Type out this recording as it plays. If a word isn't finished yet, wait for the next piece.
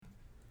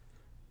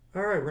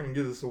All right, we're going to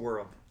do this a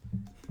whirl.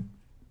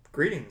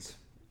 Greetings.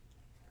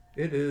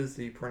 It is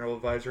the Parental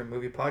Advisory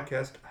Movie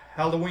Podcast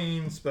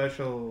Halloween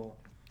special.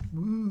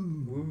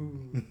 Woo.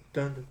 Woo.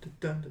 Dun, dun,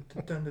 dun, dun,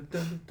 dun, dun,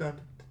 dun, dun,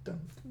 dun,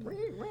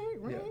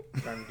 dun. Yeah,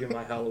 trying to get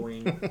my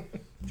Halloween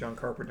John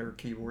Carpenter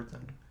keyboard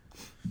thing.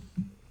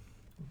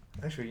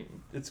 Actually,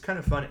 it's kind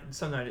of funny.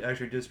 Something I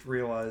actually just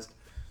realized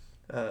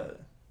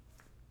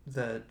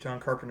that John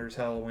Carpenter's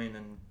Halloween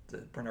and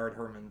Bernard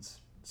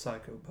Herrmann's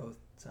Psycho both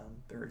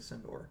sound very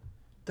similar.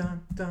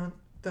 Dun dun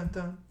dun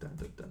dun dun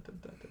dun dun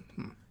dun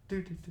dun.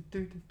 Do do do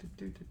do do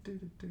do do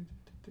do do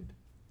do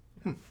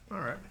do. All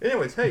right.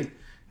 Anyways, hey,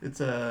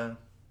 it's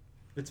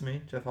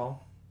me, Jeff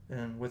Hall,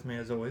 and with me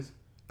as always,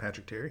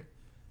 Patrick Terry.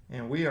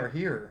 and we are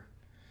here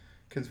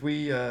because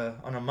we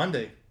on a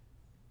Monday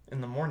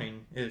in the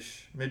morning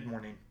ish, mid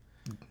morning,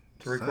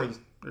 to record.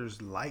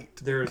 There's light.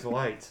 There is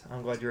light.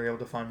 I'm glad you're able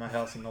to find my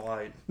house in the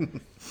light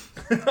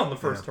on the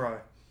first try.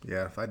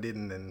 Yeah, if I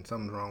didn't, then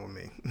something's wrong with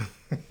me.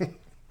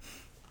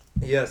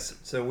 Yes.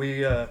 So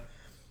I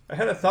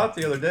had a thought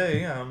the other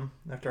day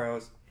after I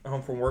was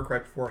home from work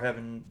right before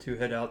having to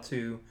head out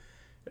to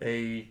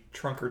a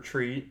trunk or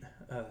treat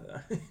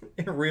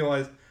and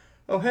realized,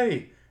 oh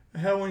hey,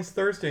 Halloween's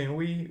Thursday and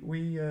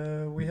we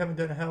haven't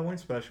done a Halloween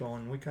special,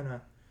 and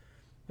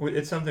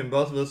it's something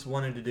both of us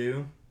wanted to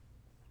do.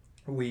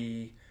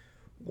 We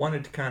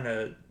wanted to kind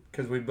of,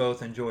 because we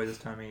both enjoy this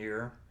time of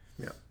year.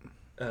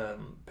 Yeah.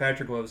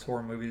 Patrick loves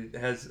horror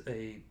movies.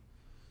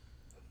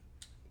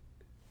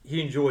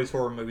 He enjoys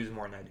horror movies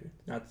more than I do.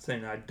 Not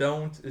saying I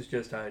don't. It's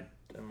just I'm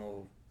a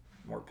little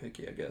more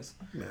picky, I guess.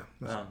 Yeah.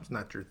 It's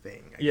not your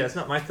thing. Yeah, it's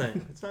not my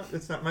thing.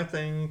 It's not my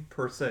thing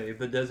per se,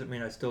 but it doesn't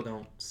mean I still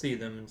don't see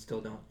them and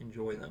still don't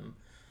enjoy them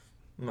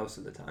most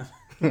of the time.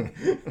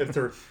 If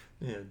they're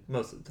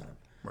most of the time.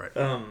 Right.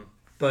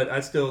 But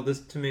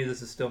to me,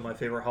 this is still my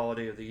favorite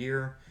holiday of the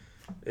year.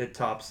 It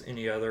tops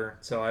any other.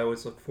 So I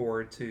always look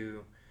forward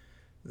to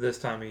this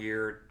time of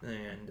year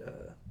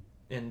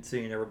and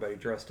seeing everybody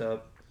dressed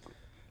up.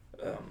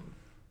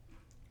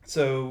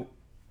 So,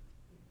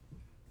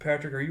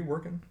 Patrick, are you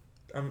working?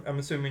 I'm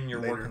assuming you're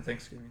Later. working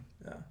Thanksgiving.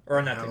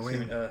 Or not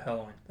Halloween. Thanksgiving,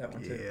 Halloween. That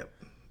one too.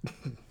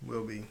 Yep.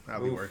 Will be.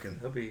 I'll be working.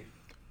 It'll be,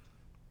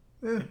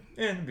 Yeah.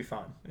 it'll be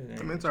fine.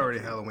 I mean, it's already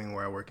Halloween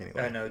where I work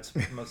anyway. I know, it's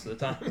most of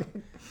the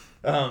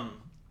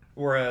time.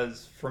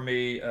 Whereas for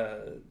me,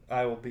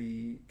 I will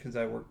be, because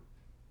I work,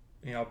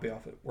 I'll be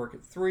off at work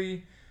at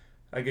 3.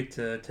 I get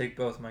to take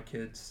both my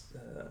kids,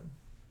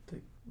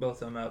 take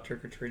both of them out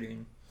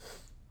trick-or-treating.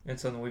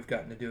 It's something we've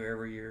gotten to do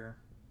every year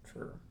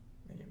for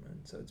many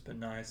months, so it's been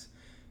nice.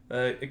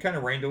 It kind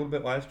of rained a little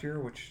bit last year,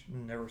 which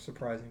never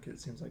surprising because it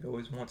seems like it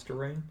always wants to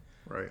rain.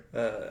 Right.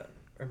 I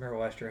remember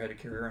last year I had to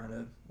carry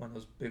around one of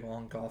those big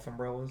long golf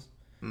umbrellas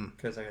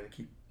because I got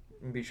to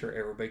be sure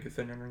everybody could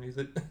fit underneath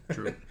it.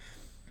 True.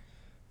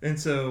 And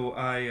so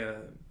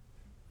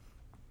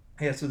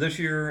so this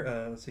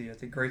year, let's see, I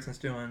think Grayson's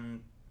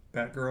doing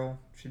Batgirl.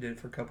 She did it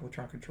for a couple of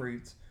trunk or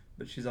treats,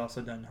 but she's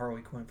also done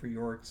Harley Quinn for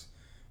York's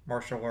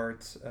martial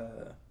arts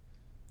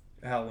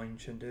Halloween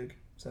shindig.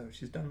 So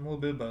she's done a little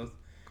bit of both.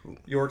 Cool.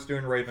 York's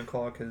doing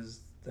Ravenclaw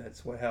because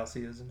that's what house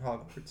he is in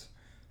Hogwarts.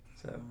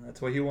 So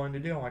that's what he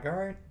wanted to do. I'm like, all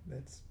right,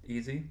 that's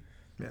easy.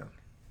 Yeah.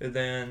 And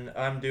then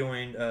I'm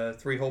doing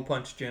 3-hole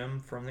punch Jim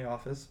from The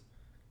Office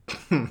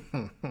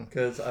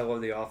because I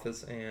love The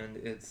Office, and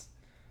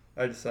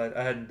I decided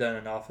I hadn't done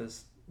an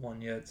Office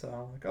one yet, so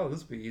I'm like, oh,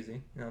 this will be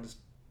easy.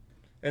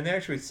 And they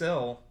actually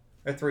sell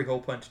a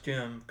 3-hole punch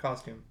Jim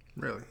costume.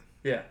 Really?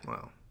 Yeah.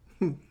 Wow.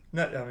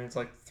 It's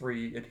like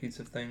 3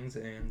 adhesive things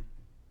and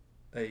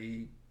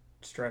a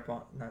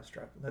not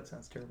strap. That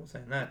sounds terrible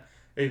saying that.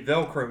 A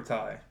Velcro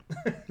tie.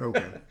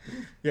 Okay.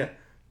 Yeah. I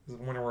was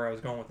wondering where I was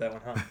going with that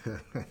one, huh?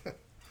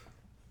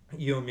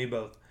 You and me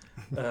both.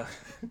 But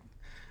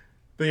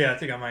yeah, I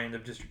think I might end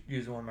up just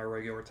using one of my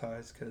regular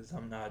ties because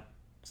I'm not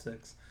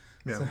 6.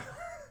 Yeah.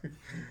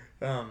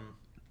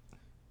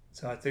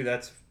 So I think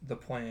that's the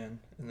plan,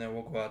 and then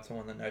we'll go out to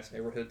one of the nice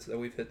neighborhoods that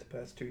we've hit the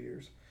past 2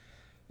 years.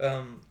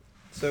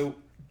 So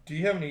do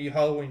you have any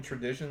Halloween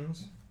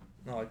traditions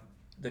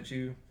that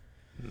you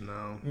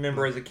No.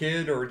 remember as a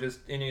kid, or just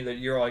any that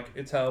you're like,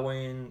 it's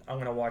Halloween, I'm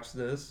going to watch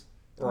this,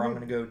 or I'm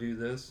going to go do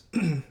this?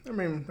 I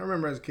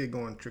remember as a kid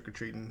going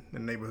trick-or-treating in the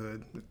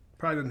neighborhood. It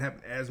probably doesn't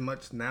happen as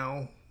much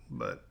now,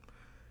 but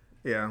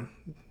yeah,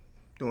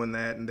 doing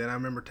that. And then I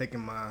remember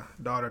taking my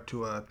daughter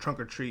to a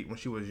trunk-or-treat when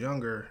she was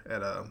younger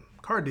at a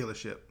car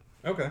dealership.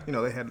 Okay.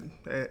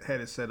 They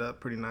had it set up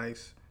pretty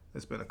nice.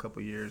 It's been a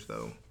couple years,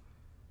 though.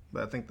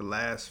 But I think the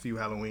last few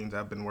Halloweens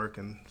I've been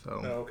working, so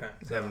okay.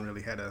 I haven't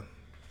really had a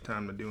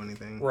time to do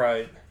anything.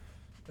 Right.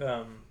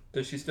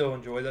 Does she still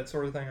enjoy that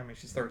sort of thing? I mean,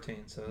 she's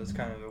 13, so it's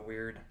kind of a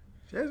weird...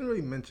 She hasn't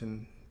really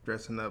mentioned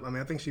dressing up. I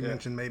mean, I think she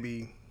mentioned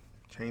maybe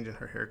changing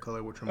her hair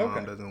color, which her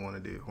mom doesn't want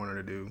her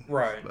to do.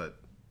 Right. But,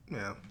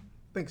 yeah,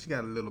 I think she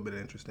got a little bit of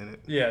interest in it.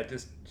 Yeah,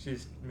 just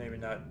she's maybe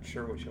not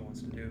sure what she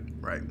wants to do.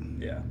 Right.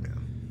 Yeah.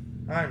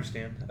 I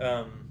understand.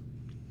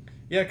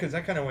 Yeah, because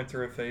I kind of went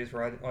through a phase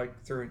where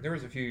there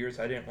was a few years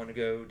I didn't want to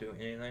go do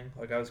anything.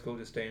 Like, I was cool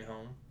just staying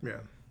home. Yeah.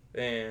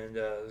 And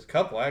there's a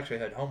couple I actually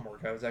had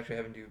homework. I was actually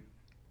having to,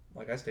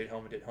 like, I stayed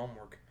home and did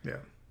homework. Yeah.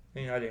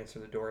 And, I'd answer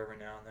the door every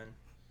now and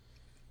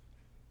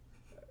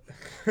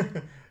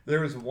then.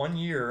 There was one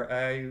year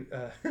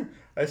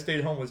I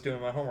stayed home, was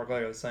doing my homework,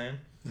 like I was saying.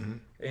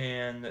 Mm-hmm.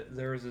 And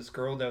there was this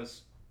girl that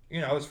was,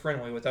 I was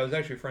friendly with. I was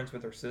actually friends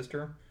with her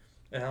sister.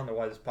 And I don't know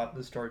why this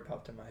story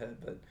popped in my head,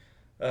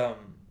 but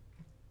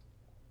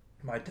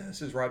my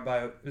desk is right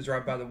by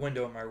the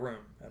window in my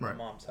room at my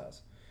mom's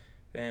house.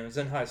 And it was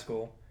in high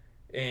school.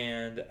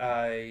 And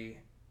I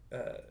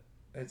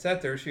had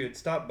sat there. She had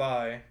stopped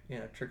by,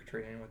 trick or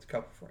treating with a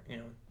couple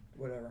friends,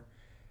 whatever.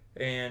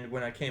 And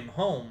when I came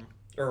home,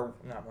 or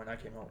not when I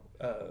came home,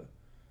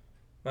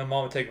 my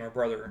mom had taken my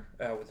brother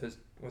out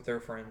with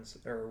their friends,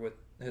 or with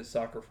his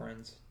soccer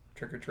friends,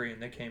 trick or treating.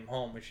 They came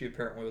home, and she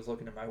apparently was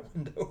looking at my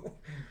window,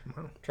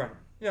 trying,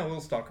 a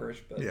little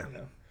stalkerish, but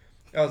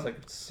I was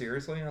like,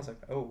 seriously? And I was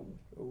like, oh,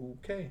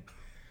 okay.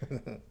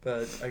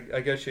 But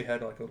I guess she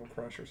had like a little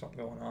crush or something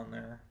going on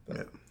there.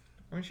 But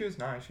I mean, she was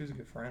nice. She was a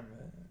good friend.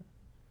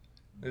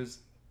 But it was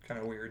kind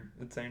of weird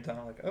at the same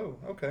time. Like, oh,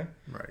 okay.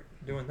 Right.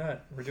 Doing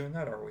that. We're doing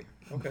that, are we?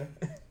 Okay.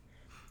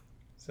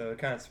 So it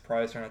kind of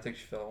surprised her, and I think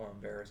she felt a little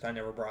embarrassed. I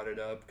never brought it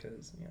up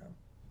because,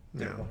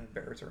 didn't want to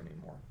embarrass her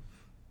anymore.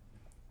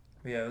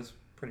 But yeah, it was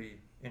pretty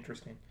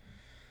interesting.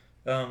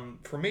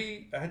 For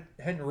me, I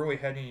hadn't really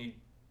had any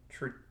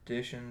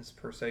traditions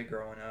per se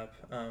growing up.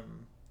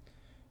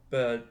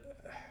 But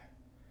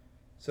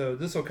so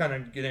this will kind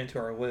of get into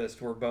our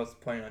list. We're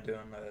both planning on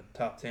doing the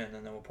top 10,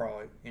 and then we'll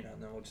probably,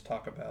 then we'll just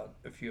talk about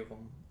a few of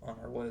them on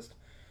our list.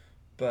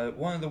 But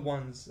one of the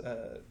ones,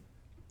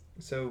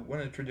 so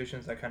one of the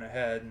traditions I kind of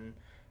had, and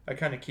I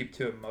kind of keep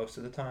to it most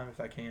of the time if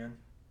I can,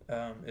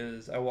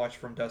 is I watch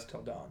From Dusk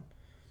Till Dawn.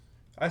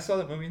 I saw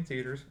that movie in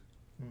theaters.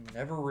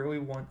 Never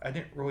really I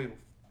didn't really,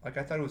 I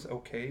thought it was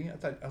okay. I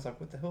was like,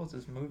 what the hell is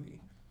this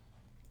movie?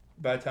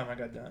 By the time I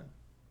got done.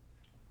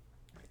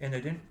 And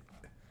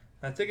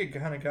I think it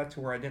kind of got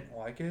to where I didn't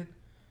like it.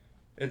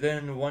 And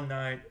then one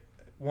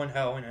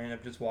Halloween, I ended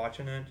up just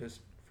watching it just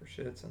for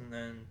shits, and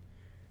then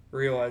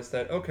realized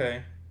that,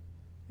 okay,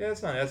 yeah,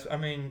 it's not as, I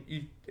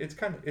mean, it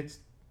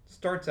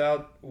starts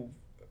out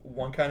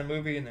one kind of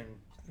movie and then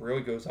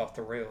really goes off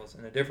the rails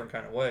in a different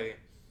kind of way.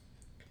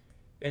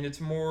 And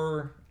it's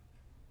more,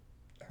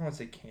 I don't want to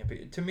say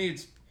campy. To me,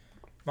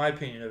 my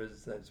opinion of it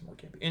is that it's more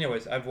campy.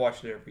 Anyways, I've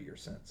watched it every year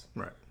since.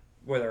 Right.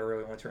 Whether I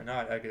really want to or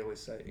not, I could always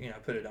say,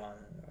 put it on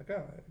and like,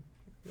 oh,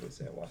 I always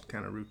say I watched it.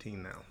 Kind of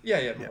routine now.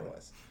 Yeah, more or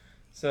less.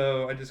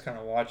 So I just kind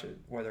of watch it.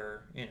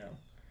 Whether,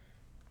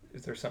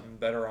 if there's something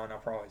better on, I'll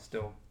probably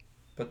still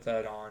put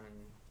that on,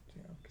 and,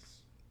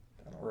 because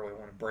I don't really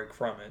want to break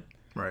from it.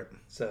 Right.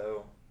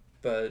 So,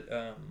 but,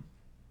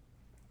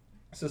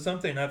 so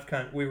something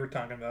we were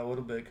talking about a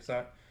little bit, because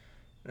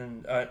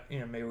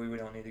maybe we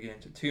don't need to get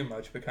into too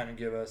much, but kind of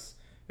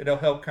it'll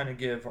help kind of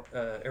give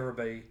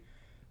everybody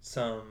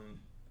some,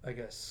 I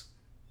guess,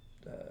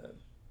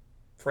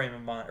 frame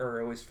of mind,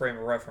 or at least frame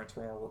of reference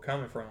from where we're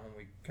coming from when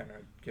we kind of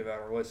give out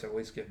our list, or at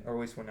least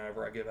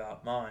whenever I give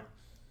out mine,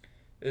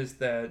 is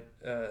that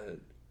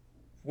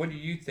what do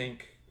you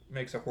think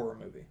makes a horror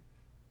movie?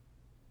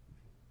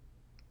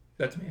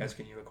 That's me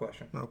asking you a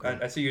question. Okay.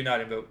 I see you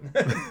nodding, but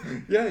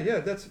yeah,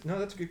 that's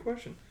a good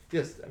question.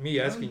 Yes,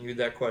 me asking you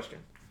that question.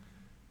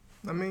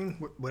 I mean,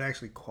 what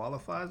actually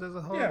qualifies as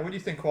a horror? Yeah, what do you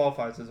think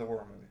qualifies as a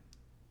horror movie?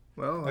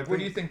 Well, what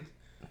do you think?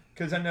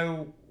 Because I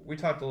know we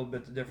talked a little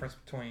bit the difference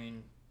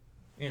between,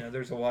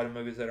 there's a lot of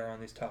movies that are on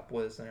these top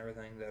lists and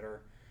everything that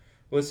are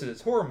listed as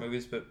horror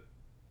movies, but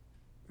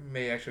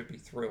may actually be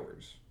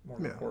thrillers more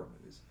than horror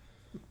movies.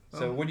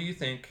 So what do you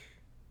think?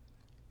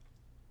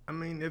 I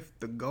mean, if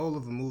the goal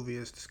of a movie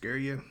is to scare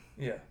you,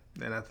 yeah,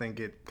 then I think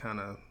it kind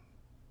of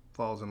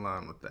falls in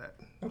line with that.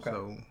 Okay.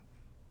 So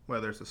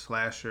whether it's a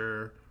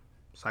slasher,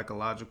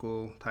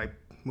 psychological type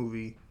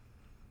movie,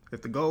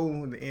 if the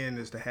goal in the end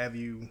is to have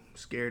you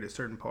scared at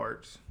certain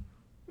parts,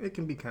 it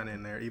can be kind of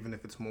in there, even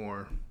if it's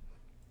more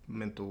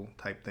mental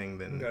type thing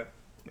than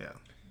yeah.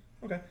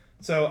 Okay.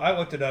 So I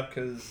looked it up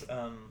because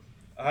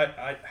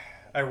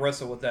I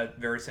wrestle with that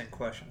very same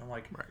question. I'm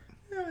like,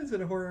 is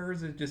it a horror or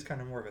is it just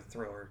kind of more of a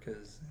thriller?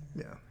 Because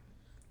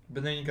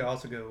but then you could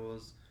also go, well,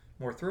 is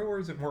more thriller or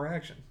is it more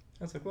action?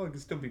 I was like, well, it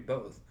could still be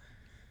both.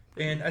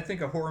 And I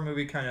think a horror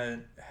movie kind of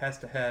has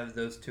to have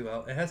those two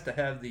out. It has to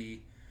have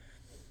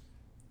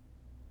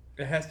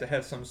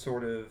some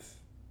sort of,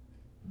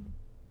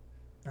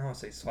 I don't want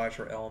to say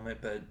slasher element,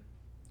 but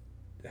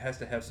it has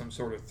to have some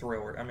sort of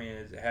thriller. I mean,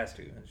 it has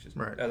to. It's just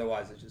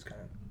otherwise it's just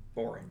kind of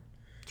boring.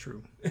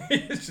 True.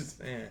 It's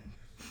just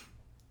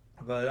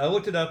But I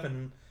looked it up,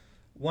 and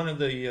one of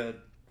the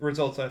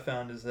results I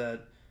found is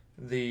that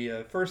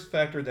the first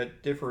factor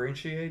that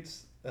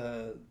differentiates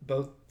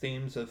both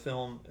themes of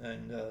film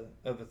and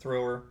of a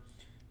thriller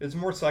is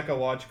more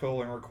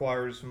psychological and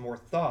requires more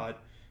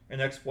thought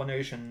and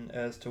explanation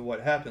as to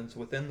what happens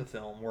within the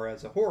film,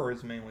 whereas a horror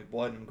is mainly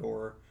blood and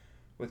gore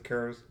with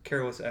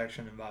careless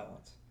action and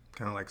violence.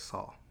 Kind of like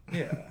Saw.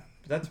 Yeah,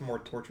 that's more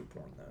torture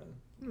porn, though.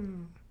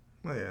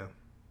 Well,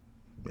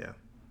 yeah.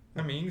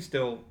 I mean, you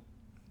still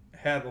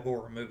have a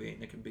horror movie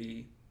and it can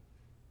be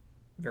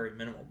very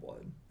minimal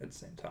blood at the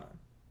same time.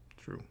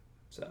 True.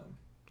 So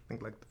I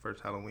think like the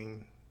first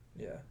Halloween.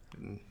 yeah.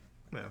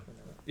 Yeah.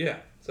 Yeah.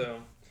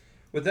 So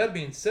with that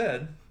being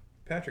said,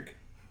 Patrick,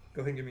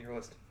 go ahead and give me your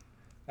list.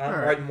 I'm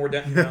writing more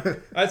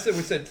down. I said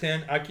we said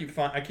 10. I keep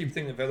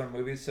thinking of other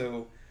movies,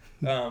 so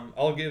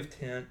I'll give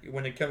 10.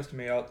 When it comes to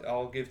me,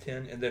 I'll give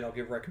 10, and then I'll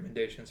give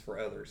recommendations for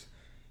others.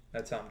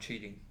 That's how I'm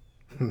cheating.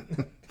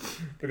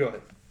 But go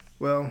ahead.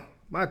 Well,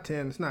 my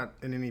 10, it's not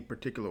in any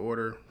particular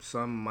order.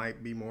 Some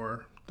might be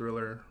more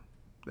thriller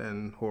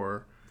than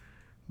horror.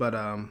 But,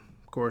 of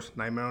course,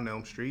 Nightmare on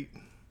Elm Street.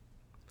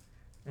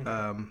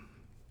 Okay.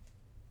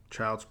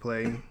 Child's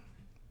Play.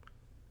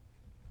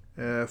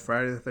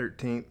 Friday the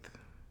 13th.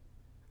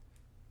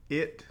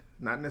 It,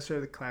 not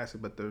necessarily the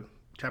classic, but the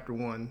chapter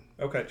 1.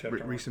 Okay, chapter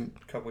 1.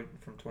 Recent. Couple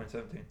from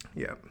 2017.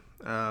 Yeah.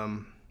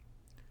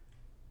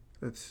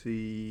 Let's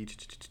see.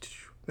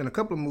 Then a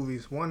couple of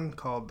movies. One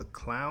called The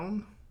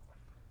Clown.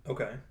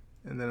 Okay.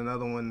 And then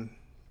another one,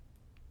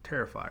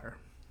 Terrifier.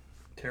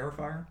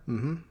 Terrifier?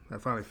 Mm-hmm. I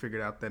finally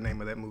figured out the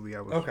name of that movie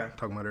I was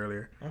talking about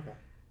earlier. Okay.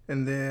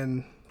 And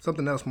then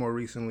something else more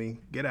recently,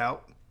 Get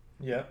Out.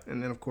 Yeah.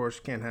 And then, of course,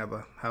 you can't have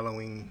a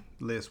Halloween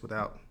list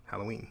without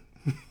Halloween.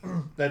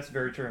 That's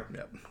very true.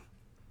 Yep.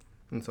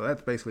 And so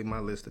that's basically my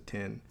list of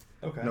 10.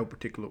 Okay. No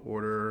particular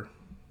order,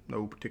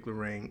 no particular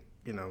rank,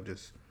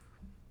 just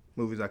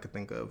movies I could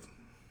think of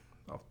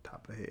off the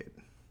top of the head.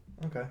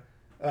 Okay.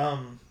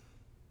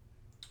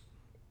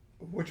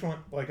 Which one,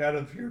 like out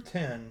of your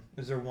 10,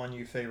 is there one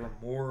you favor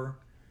more?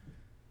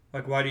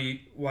 Like, why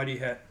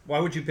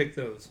would you pick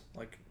those?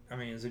 Like, I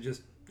mean, is it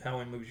just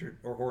Halloween movies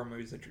or horror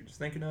movies that you're just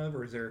thinking of,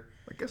 or is there?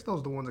 I guess those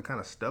are the ones that kind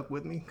of stuck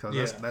with me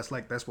because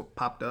that's what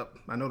popped up.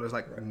 I know there's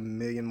like a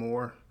million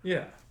more.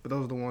 Yeah. But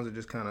those are the ones that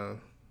just kind of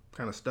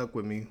stuck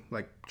with me,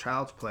 like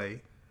Child's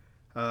Play.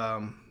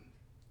 And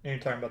you're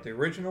talking about the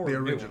original, or the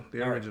original?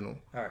 The original.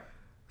 All right.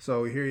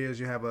 So here he is.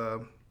 You have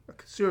a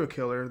serial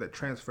killer that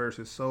transfers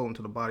his soul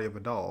into the body of a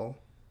doll.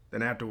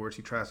 Then afterwards,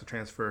 he tries to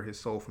transfer his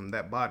soul from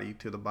that body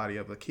to the body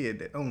of a kid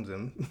that owns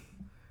him.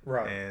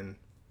 Right.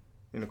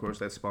 And of course,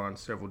 that spawned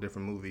several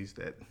different movies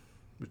that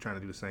were trying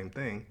to do the same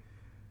thing.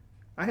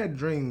 I had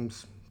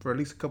dreams for at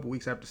least a couple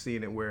weeks after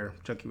seeing it where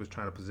Chucky was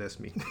trying to possess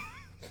me.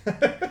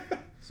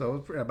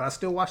 So, but I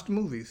still watched the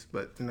movies.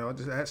 But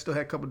I still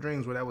had a couple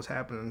dreams where that was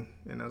happening,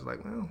 and I was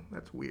like, well,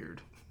 that's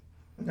weird.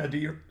 Now, do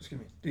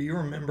you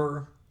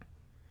remember?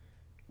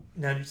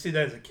 Now, did you see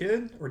that as a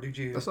kid, or did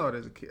you? I saw it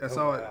as a kid. I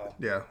saw it.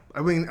 Yeah,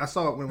 I mean, I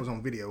saw it when it was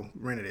on video.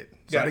 Rented it.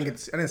 So gotcha. I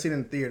didn't see it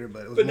in the theater,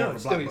 but it was more of a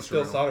blockbuster. You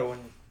still saw it when.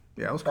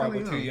 Yeah, I was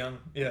probably too young.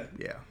 Yeah.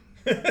 Yeah.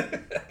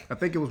 I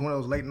think it was one of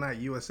those late night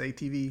USA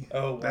TV.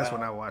 Oh, wow. That's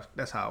when I watched.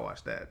 That's how I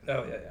watched that.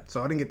 Oh yeah.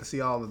 So I didn't get to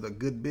see all of the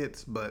good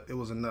bits, but it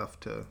was enough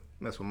to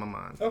mess with my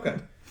mind. Okay.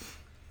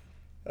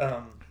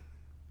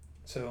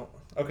 So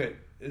okay,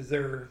 is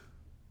there?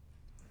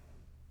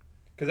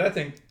 Because I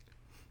think.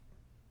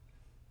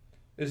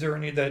 Is there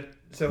any that?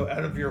 So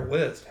out of your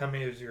list, how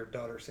many has your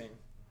daughter seen?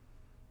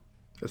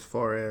 As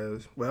far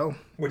as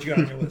what you got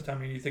on your list? How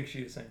many do you think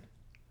she's seen?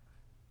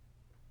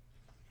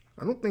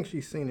 I don't think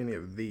she's seen any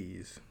of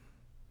these.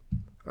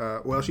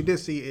 Well, she did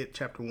see it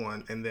chapter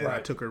 1, and then I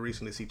took her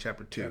recently to see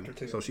chapter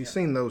 2. So she's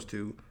seen those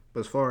two. But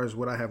as far as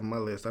what I have on my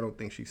list, I don't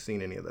think she's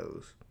seen any of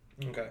those.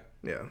 Okay.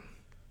 Yeah.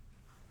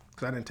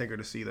 Because I didn't take her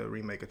to see the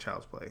remake of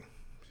Child's Play.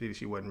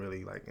 She wasn't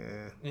really like,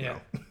 Yeah.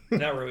 No.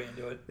 Not really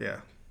into it. Yeah.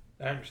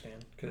 I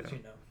understand because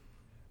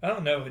I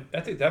don't know.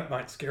 I think that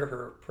might scare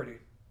her pretty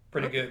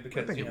good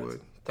because it's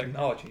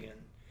technology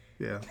and.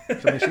 Yeah.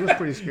 So I mean, she was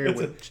pretty scared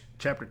with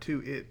chapter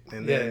 2, It,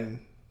 and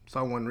then.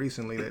 Saw one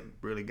recently that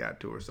really got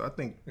to her, so I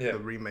think the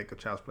remake of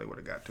Child's Play would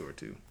have got to her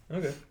too.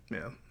 Okay.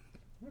 Yeah.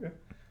 Okay.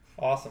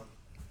 Awesome.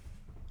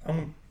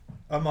 I'm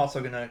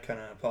also gonna kind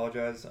of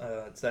apologize.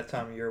 It's that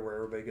time of year where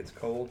everybody gets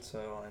cold,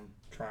 so I'm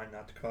trying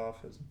not to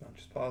cough as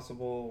much as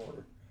possible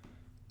or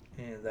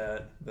any of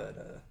that,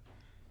 but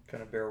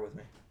kind of bear with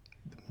me.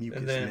 The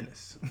mucus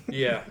menace.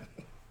 Yeah.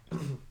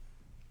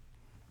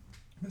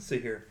 Let's see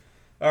here.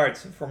 All right,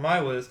 so for my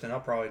list, and I'll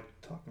probably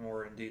talk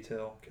more in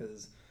detail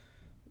because.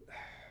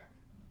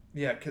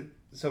 Yeah,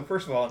 so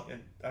first of all,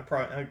 I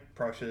probably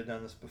should have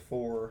done this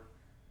before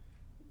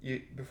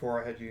I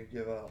had you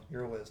give out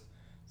your list.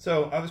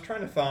 So I was trying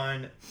to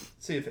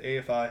see if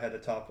AFI had a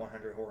top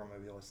 100 horror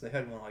movie list. They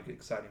had one like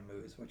exciting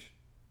movies, which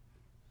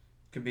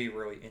could be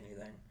really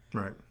anything.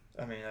 Right.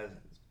 I mean,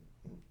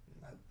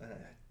 I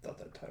thought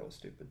that title was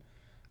stupid.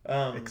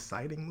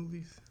 Exciting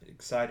movies?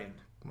 Exciting.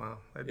 Wow.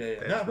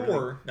 Yeah. Not really,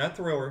 horror, not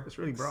thriller. It's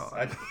really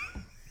broad.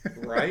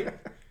 Right?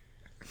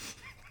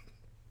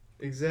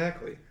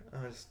 Exactly.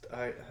 I was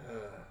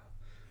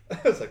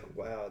like,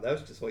 wow, that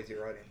was just lazy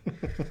writing.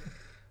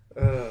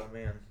 Oh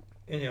man.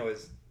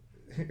 Anyways,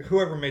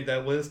 whoever made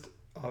that list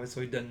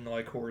obviously didn't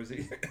like horror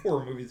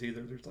movies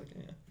either. There's like,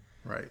 yeah.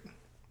 Right.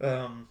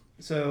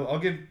 So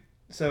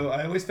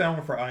I always found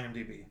one for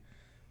IMDb.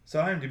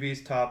 So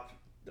IMDb's top.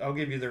 I'll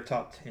give you their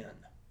top 10.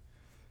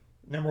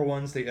 Number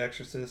 1's The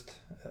Exorcist,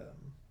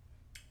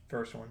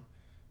 first one.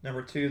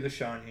 Number 2, The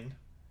Shining.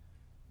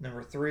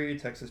 Number 3,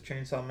 Texas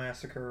Chainsaw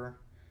Massacre.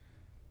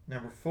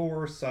 Number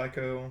 4,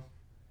 Psycho.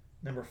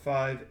 Number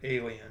 5,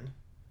 Alien.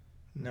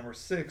 Number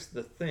 6,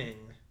 The Thing.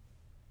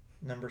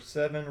 Number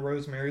 7,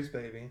 Rosemary's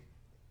Baby.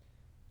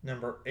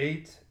 Number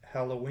 8,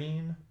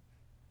 Halloween.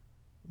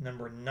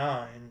 Number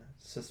 9,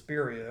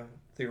 Suspiria,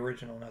 the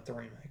original, not the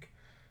remake.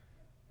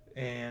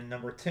 And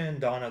number 10,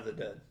 Dawn of the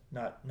Dead.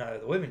 Not Night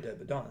of the Living Dead,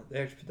 but Dawn.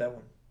 They actually put that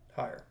one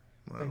higher.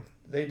 Wow. I think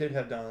they did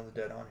have Dawn of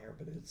the Dead on here,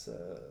 but it's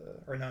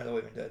or Night of the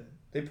Living Dead.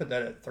 They put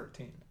that at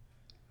 13.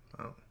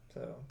 Wow.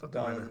 So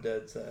Dawn of the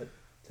Dead's at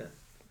 10. I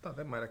thought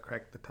that might have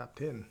cracked the top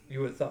 10. You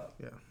would have thought.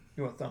 Yeah.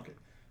 You would have thunk it.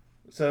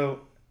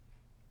 So,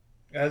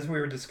 as we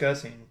were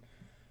discussing,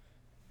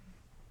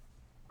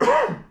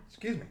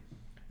 excuse me,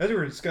 as we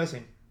were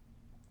discussing,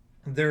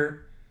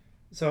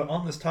 so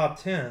on this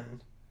top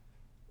 10,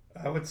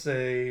 I would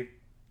say,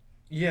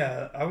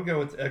 yeah, I would go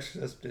with The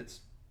Exorcist.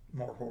 It's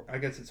more horror. I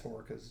guess it's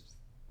horror because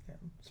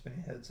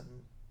spinning heads and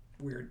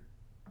weird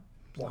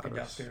walking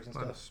downstairs and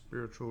stuff.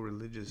 Spiritual,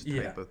 religious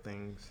type of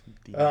things.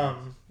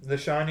 The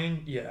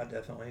Shining, yeah,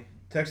 definitely.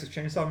 Texas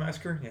Chainsaw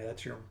Massacre, yeah,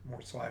 that's your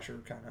more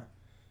slasher kind of,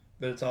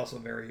 but it's also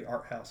very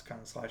art house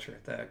kind of slasher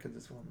at that because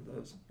it's one of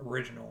those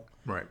original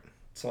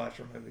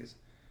slasher movies.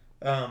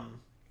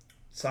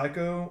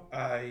 Psycho,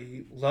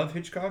 I love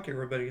Hitchcock.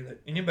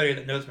 Anybody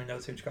that knows me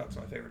knows Hitchcock's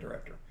my favorite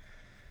director.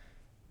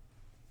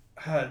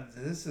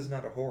 This is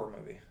not a horror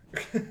movie.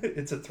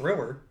 It's a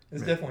thriller.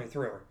 It's definitely a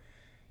thriller.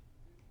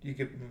 You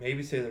could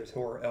maybe say there's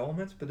horror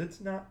elements, but it's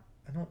not.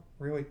 I don't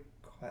really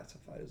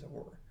classify it as a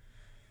horror.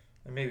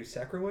 And maybe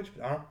sacrilege,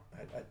 but I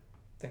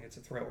think it's a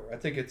thriller. I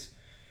think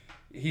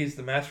he's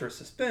the master of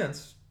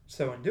suspense.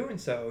 So in doing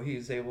so,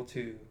 he's able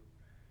to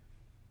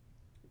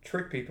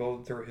trick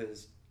people through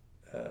his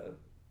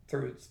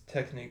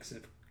techniques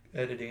of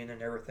editing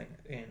and everything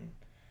and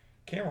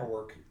camera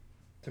work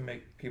to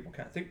make people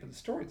kind of think. But the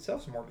story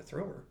itself is more of a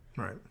thriller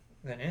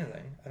than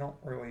anything. I don't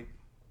really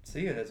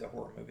see it as a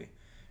horror movie.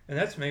 And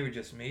that's maybe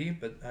just me,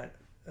 but I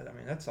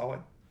mean, that's all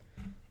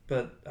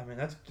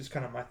that's just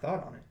kind of my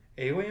thought on it.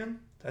 Alien,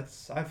 that's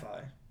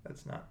sci-fi.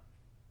 That's not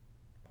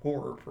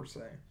horror per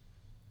se.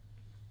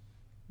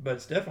 But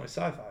it's definitely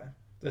sci-fi.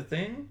 The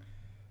Thing,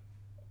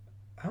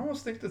 I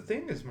almost think The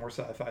Thing is more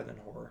sci-fi than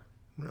horror.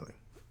 Really?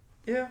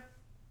 Yeah.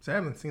 So I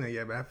haven't seen it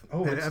yet, but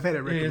I've had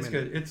it recommended. Yeah, it's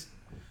good. It's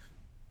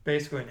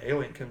basically an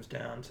alien comes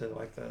down to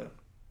like the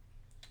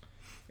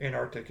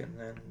Antarctic, and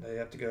then they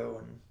have to go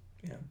and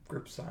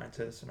group of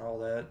scientists and all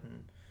that,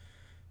 and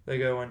they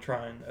go and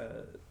try and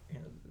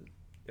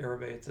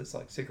everybody, it's this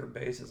like secret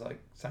base, is like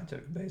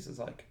scientific base is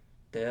like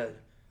dead.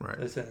 Right.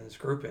 They send this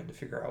group in to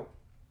figure out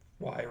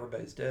why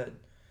everybody's dead,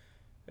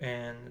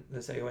 and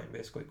this alien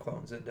basically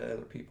clones into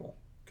other people,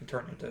 can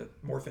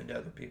morph into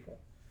other people.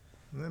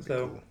 That'd be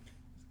cool.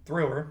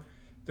 Thriller.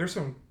 There's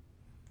some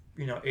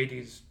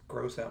 80s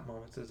gross out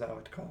moments, as I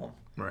like to call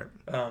them.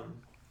 Right.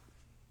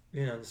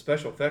 The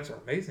special effects are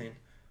amazing,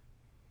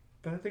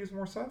 but I think it's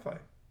more sci-fi.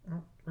 I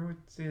don't really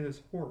see it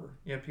as horror.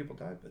 Yeah, people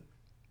died, but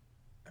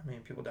I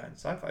mean, people die in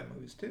sci-fi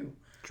movies too.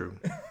 True.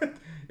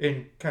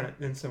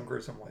 in some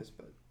gruesome ways,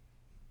 but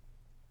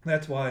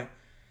that's why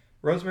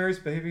Rosemary's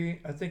Baby,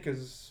 I think,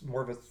 is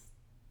more of a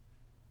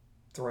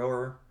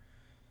thriller.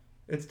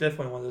 It's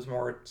definitely one of those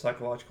more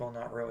psychological,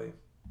 not really.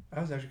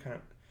 I was actually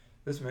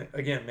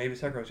maybe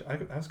psychological.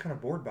 I was kind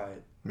of bored by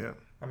it. Yeah.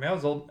 I mean, I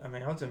was old. I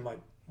mean, I was in my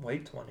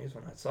late 20s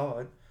when I saw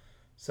it,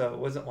 so it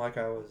wasn't like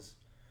I was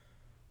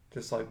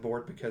just like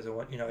bored because of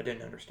what I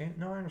didn't understand.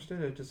 No, I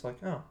understood it. Just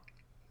like, oh,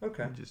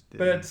 okay.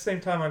 But at the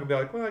same time, I could be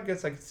like, well, I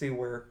guess I could see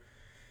where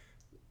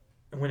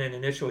when it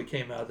initially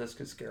came out, this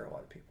could scare a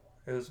lot of people.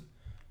 It was,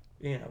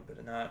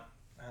 but not.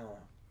 I don't know.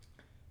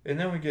 And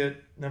then we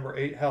get number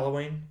 8,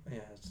 Halloween. Yeah,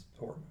 it's a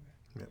horror movie.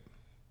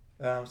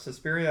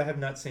 Suspiria, I have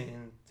not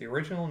seen the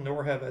original,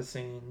 nor have I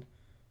seen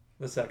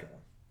the second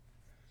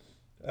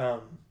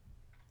one.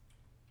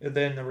 And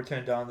then number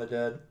 10, Dawn of the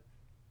Dead.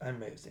 I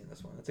may have seen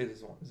this one. It's either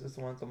this one. Is this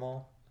the one at the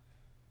mall?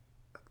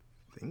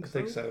 I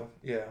think so.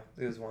 Yeah,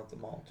 it is one at the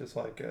mall. Just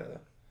like the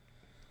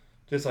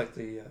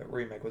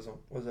remake was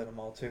at a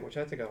mall too, which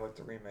I think I liked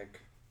the remake.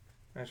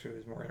 Actually, I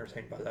was more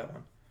entertained by that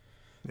one.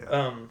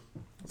 Yeah.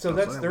 So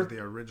that was the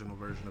original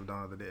version of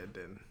Dawn of the Dead,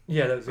 then.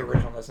 Yeah, that was the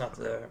original. That's not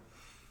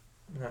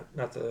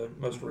not the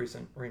most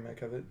recent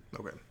remake of it.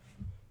 Okay.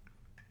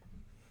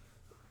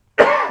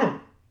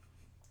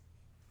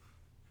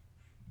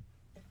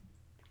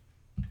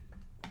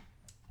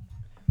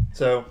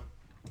 So,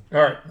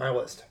 all right, my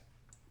list.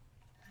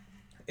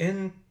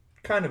 In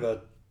kind of I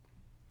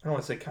don't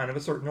want to say kind of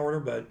a certain order,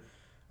 but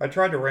I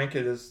tried to rank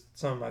it as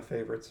some of my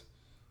favorites.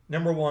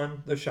 Number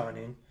 1, The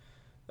Shining.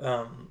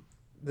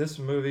 This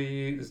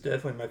movie is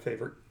definitely my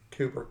favorite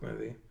Kubrick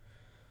movie.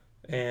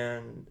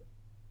 And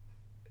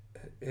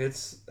it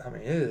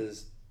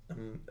is,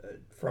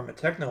 from a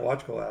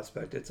technological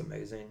aspect, it's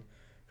amazing.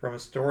 From a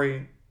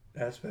story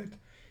aspect,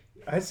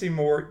 I see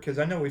more, because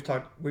I know we've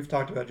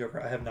talked about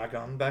Joker. I have not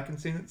gone back and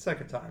seen it the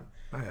second time.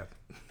 I have.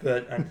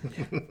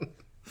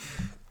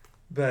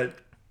 But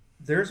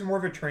there's more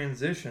of a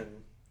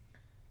transition.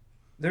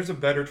 There's a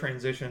better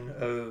transition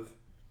of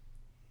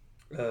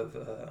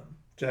of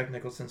Jack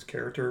Nicholson's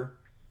character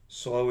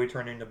slowly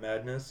turning to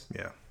madness.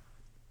 Yeah.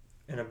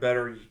 And a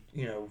better,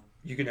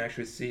 you can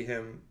actually see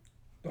him,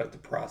 like the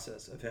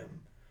process of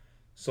him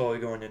slowly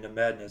going into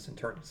madness and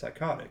turning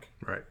psychotic.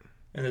 Right.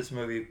 In this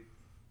movie,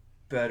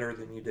 better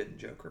than you did in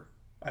Joker,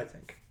 I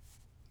think.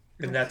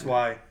 And that's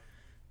why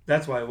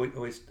we, at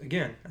least,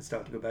 again, I still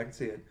have to go back and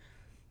see it.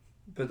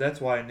 But that's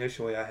why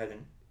initially I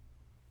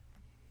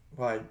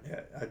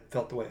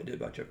felt the way I did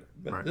about Joker.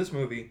 But this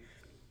movie,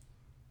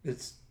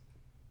 it's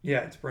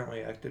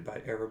brilliantly acted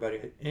by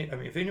everybody. I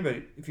mean,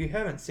 if you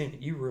haven't seen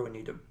it, you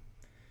really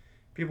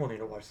people need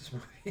to watch this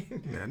movie.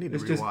 Yeah, I need to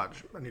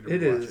rewatch.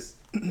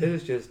 It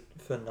is just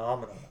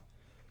phenomenal.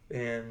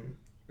 And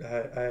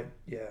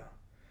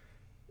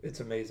it's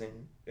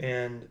amazing.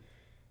 And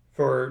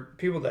for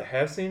people that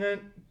have seen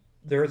it,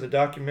 there's a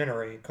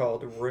documentary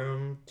called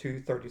Room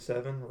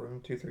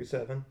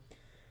 237,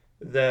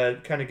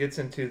 that kind of gets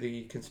into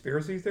the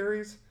conspiracy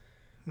theories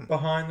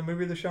behind the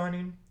movie The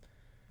Shining,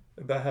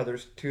 about how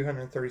there's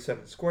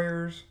 237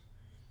 squares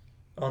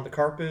on the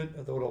carpet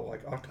of the little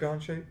like octagon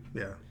shape.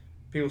 Yeah.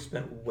 People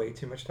spent way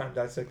too much time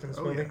dissecting this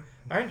movie. Yeah.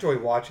 I enjoy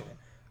watching it.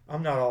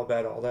 I'm not all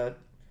about all that.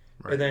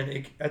 Right. And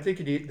then I think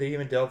they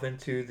even delve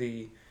into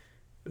the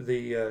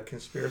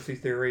conspiracy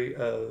theory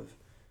of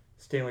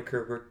Stanley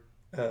Kubrick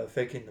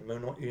faking the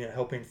moon,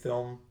 helping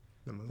film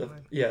the moon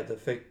the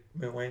fake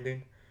moon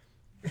landing.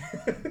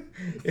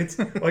 It's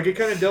like it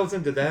kind of delves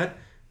into that,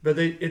 but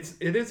it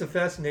is a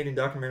fascinating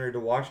documentary to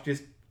watch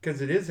just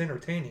because it is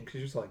entertaining. Because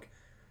you're just like,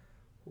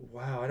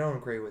 wow, I don't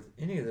agree with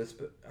any of this,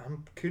 but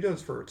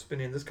kudos for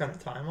spending this kind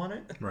of time on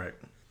it. Right.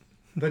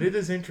 But it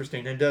is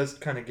interesting. It does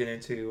kind of get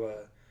into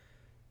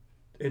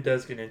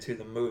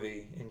the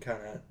movie and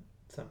kind of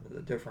some of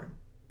the different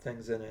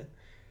things in it.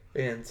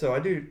 And so I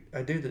do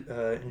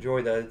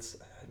enjoy that.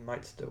 It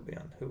might still be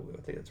on Hulu.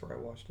 I think that's where I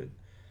watched it.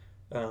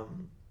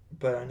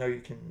 But I know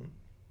you can.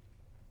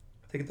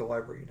 I think the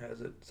library has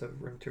it. So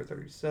Room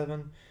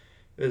 237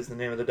 is the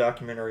name of the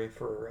documentary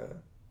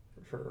for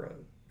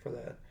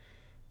that.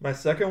 My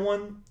second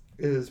one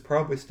is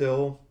probably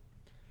still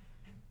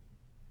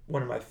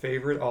one of my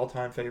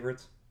all-time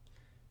favorites,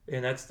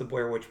 and that's the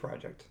Blair Witch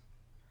Project.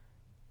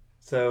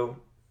 So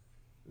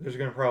there's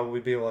going to probably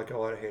be like a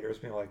lot of haters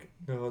being like,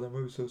 no, that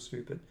movie's so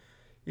stupid.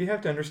 You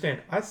have to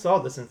understand, I saw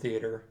this in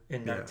theater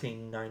in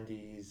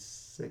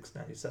 1996,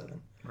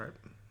 97. Right.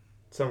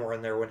 Somewhere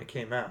in there when it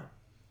came out.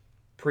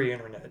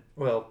 Pre-internet.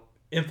 Well,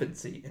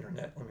 infancy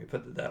internet, let me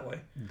put it that way.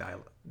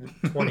 Dial-up.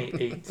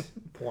 28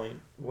 point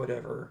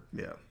whatever.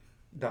 Yeah.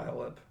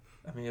 Dial-up.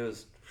 I mean, it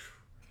was...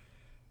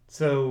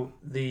 So,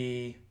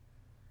 the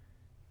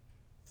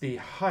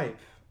hype...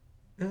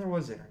 And there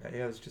was internet.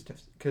 Yeah, it was just...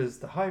 Because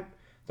the hype...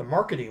 The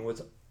marketing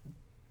was...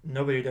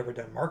 Nobody had ever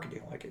done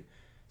marketing like it.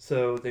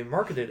 So, they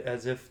marketed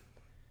as if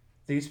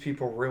these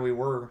people really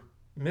were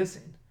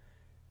missing.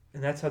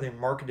 And that's how they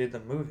marketed the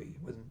movie,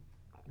 with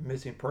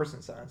missing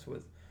person signs,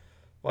 with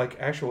like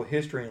actual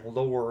history and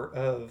lore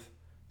of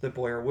the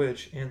Blair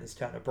Witch in this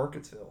town of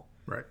Burkittsville.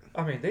 Right.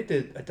 I mean, they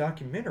did a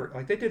documentary,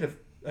 like they did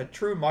a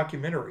true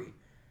mockumentary.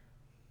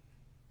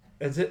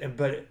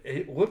 But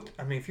it looked,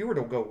 I mean, if you were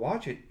to go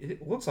watch it,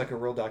 it looks like a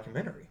real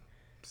documentary.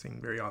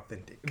 Seemed very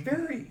authentic.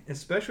 Very,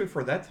 especially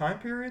for that time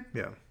period.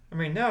 Yeah. I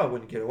mean, now I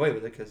wouldn't get away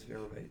with it because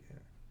everybody,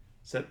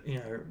 so you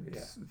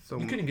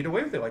couldn't get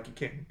away with it like you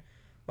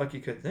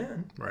could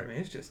then. Right. I mean,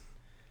 it's just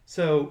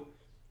so.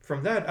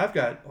 From that, I've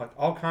got like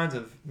all kinds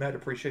of mad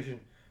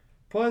appreciation.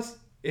 Plus,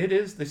 it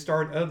is the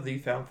start of the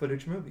found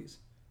footage movies.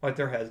 Like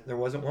there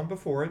wasn't one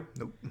before it.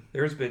 Nope.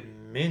 There's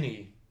been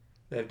many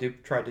that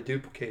have tried to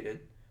duplicate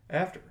it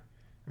after.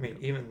 I mean,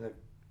 even the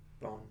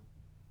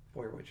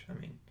Blair Witch. I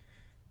mean,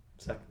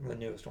 the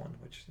newest one,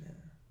 which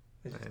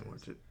I didn't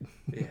watch it.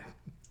 Yeah.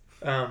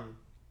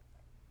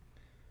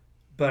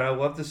 But I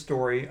love the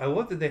story. I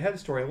love that they had a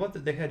story. I love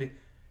that they had.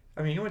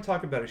 I mean, you want to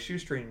talk about a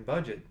shoestring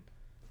budget?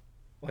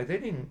 Like they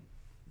didn't.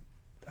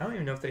 I don't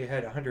even know if they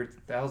had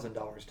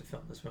 $100,000 to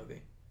film this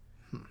movie,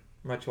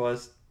 much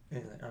less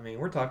anything. I mean,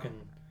 we're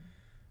talking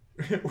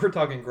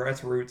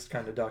grassroots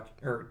kind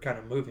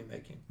of movie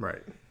making,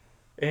 right?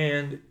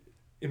 And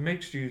it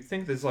makes you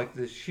think there's like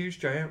this huge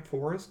giant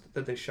forest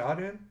that they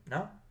shot in.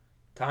 No,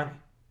 tiny.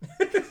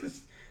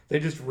 They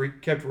just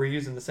kept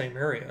reusing the same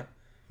area.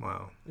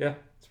 Wow. Yeah,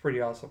 it's pretty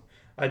awesome.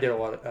 I did a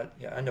lot of.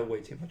 I know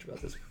way too much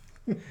about this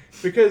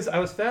because I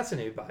was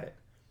fascinated by it.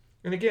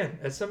 And again,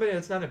 as somebody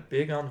that's not a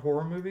big on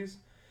horror movies,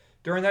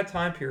 during that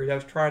time period, I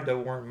was trying to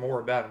learn more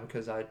about them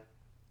because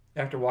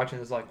after watching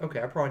this, like,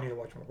 okay, I probably need to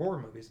watch more horror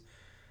movies,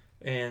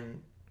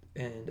 and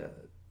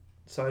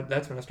so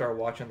that's when I started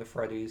watching the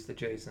Freddys, the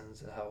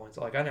Jasons, the Halloweens.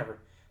 Like, I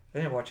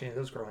didn't watch any of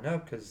those growing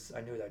up because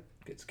I knew that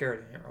I'd get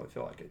scared. I didn't really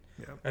feel like it.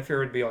 Yeah. I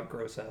figured it'd be like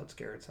gross out,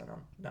 scared, so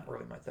not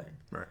really my thing.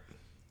 Right.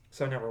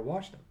 So I never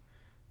watched them.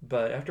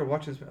 But after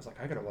watching this, I was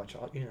like, I gotta watch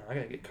all. I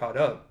gotta get caught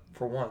up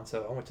for one.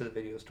 So I went to the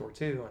video store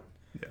too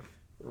and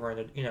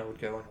rented. Would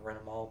go and rent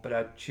them all. But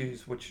I'd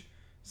choose which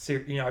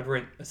I'd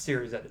rent a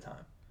series at a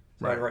time.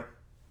 So I'd rent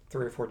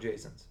 3 or 4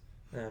 Jasons,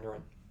 and I'd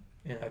rent.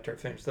 After I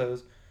finished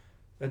those,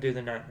 I do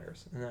the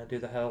Nightmares, and then I do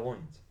the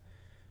Halloweens,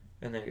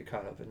 and then get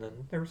caught up. And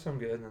then there was some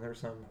good, and then there was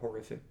some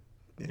horrific.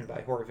 Yeah. And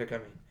by horrific, I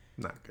mean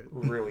Not good.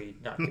 really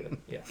not good.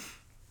 Yeah.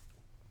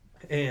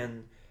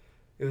 And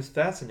it was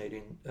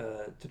fascinating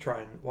to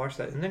try and watch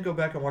that, and then go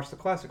back and watch the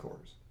classic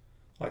horrors.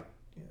 Like,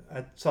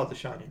 I saw The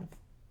Shining in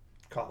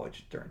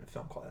college during the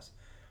film class,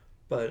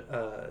 but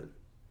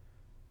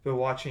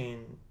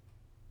watching,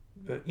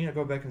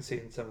 go back and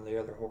seeing some of the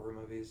other horror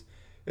movies,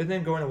 and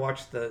then going to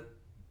watch the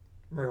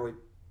really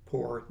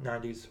poor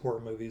 '90s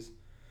horror movies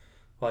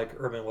like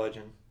Urban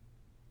Legend.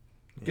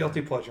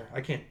 Guilty pleasure.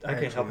 I can't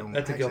help it.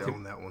 That's a guilty. I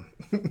own that one.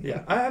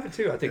 Yeah, I have it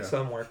too. I think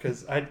somewhere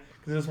because it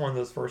was one of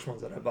those first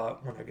ones that I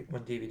bought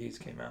when DVDs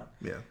came out.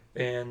 Yeah.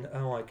 And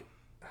I'm like,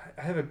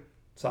 I have a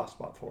soft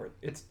spot for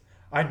it.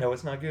 I know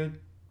it's not good,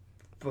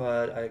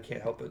 but I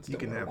can't help it. You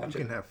can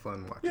have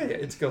fun watching. Yeah,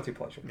 it's guilty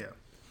pleasure. Yeah.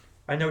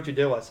 I Know What You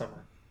Did Last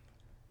Summer.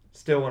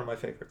 Still one of my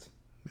favorites.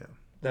 Yeah.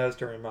 That was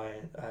during I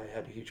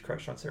had a huge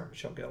crush on Sarah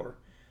Michelle Gellar. I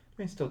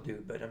mean, still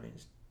do, but I mean,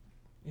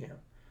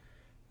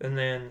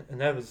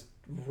 And that was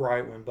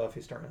right when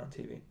Buffy started on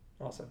TV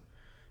also.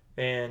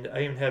 And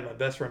I even had my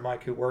best friend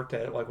Mike, who worked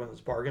at like one of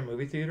those bargain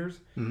movie theaters.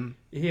 Mm-hmm.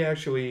 He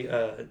actually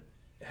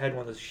had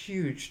one of those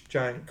huge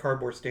giant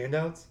cardboard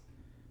stand-ups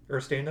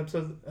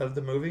of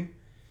the movie.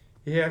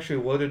 He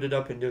actually loaded it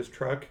up into his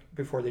truck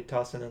before they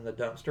tossed it in the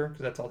dumpster,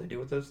 because that's all they do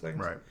with those things.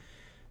 Right.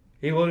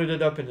 He loaded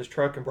it up in his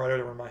truck and brought it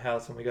over to my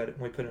house, and we got it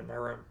and we put it in my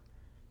room.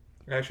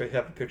 I actually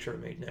have a picture of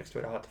me next to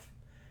it.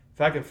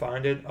 If I can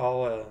find it,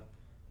 I'll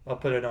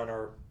put it on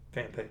our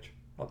fan page.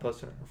 I'll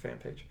post it on our fan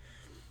page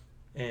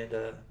and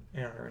on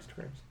our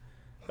Instagrams.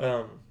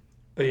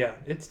 But yeah,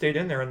 it stayed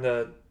in there,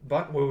 and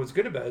what was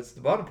good about it is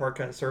the bottom part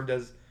kind of served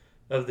as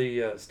of the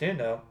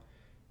standout.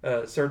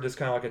 Served as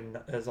kind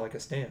of like a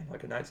stand,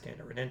 like a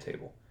nightstand or an end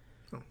table.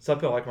 Oh. So I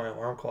put like my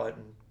alarm clock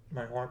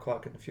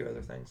and a few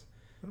other things.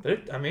 Oh. But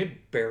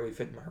it barely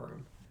fit in my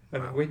room. I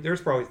mean,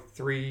 there's probably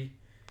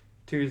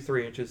 2 to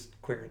 3 inches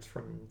clearance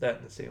from that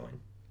in the ceiling.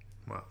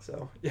 Wow.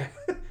 So yeah,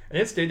 and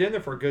it stayed in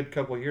there for a good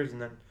couple of years,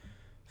 and then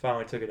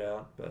finally took it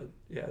out. But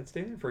yeah, it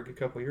stayed in there for a good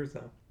couple of years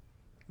though.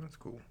 That's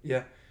cool.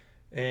 Yeah,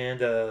 and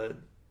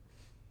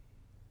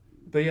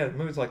but yeah,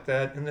 movies like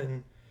that, and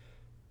then.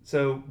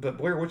 But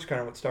Blair Witch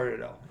kind of what started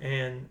it all.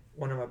 And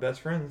one of my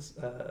best friends,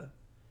 one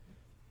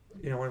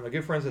of my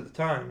good friends at the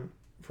time,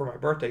 for my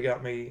birthday,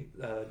 got me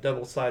a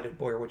double-sided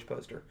Blair Witch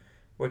poster,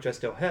 which I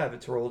still have.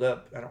 It's rolled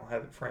up. I don't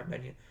have it framed.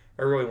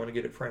 I really want to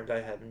get it framed.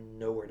 I have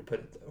nowhere to put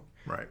it, though.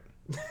 Right.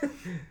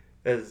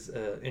 As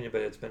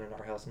anybody that's been in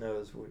our house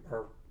knows,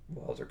 our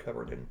walls are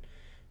covered in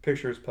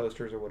pictures,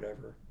 posters, or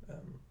whatever.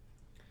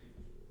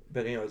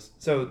 But anyways,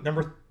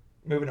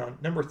 moving on.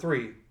 Number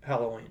 3,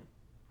 Halloween.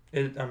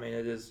 It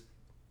is...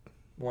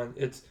 one.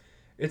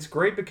 It's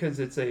great because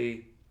it's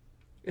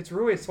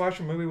really a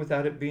slasher movie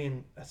without it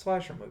being a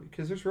slasher movie,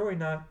 because there's really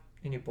not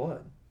any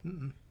blood.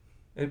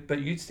 But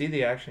you see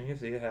the action, you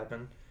see it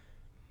happen,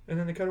 and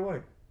then they cut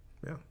away.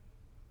 Yeah.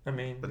 I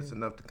mean, but it's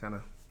enough to kind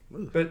of.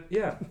 But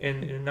yeah,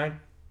 I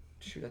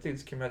think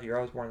this came out the year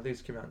I was born. I think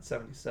this came out in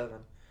 '77.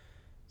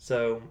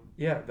 So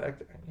yeah, back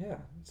then, it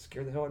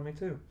scared the hell out of me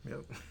too.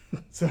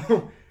 Yep.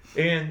 So,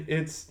 and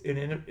it's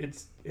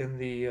in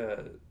the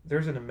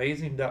there's an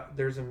amazing not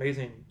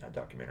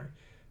documentary.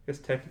 I guess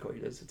technically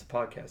it is. It's a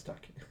podcast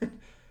documentary.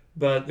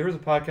 But there was a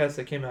podcast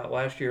that came out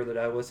last year that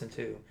I listened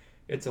to.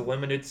 It's a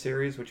limited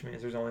series, which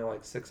means there's only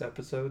like 6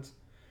 episodes.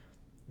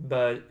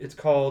 But it's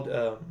called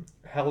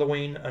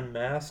Halloween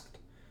Unmasked,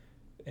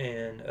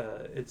 and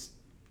it's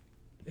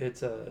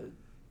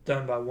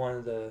done by one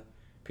of the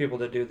people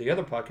that do the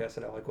other podcast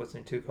that I like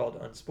listening to called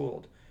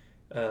Unspooled.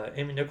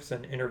 Amy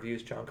Nicholson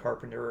interviews John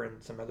Carpenter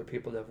and some other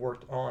people that have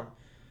worked on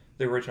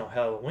the original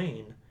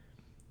Halloween,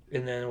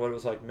 and then what it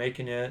was like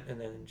making it, and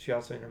then she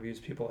also interviews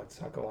people like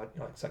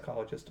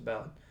psychologists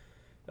about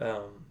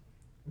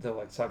the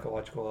like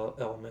psychological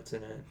elements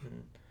in it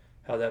and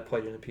how that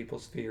played into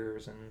people's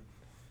fears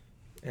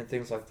and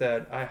things like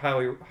that. I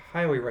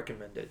highly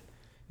recommend it.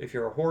 If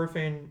you're a horror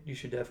fan, you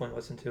should definitely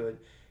listen to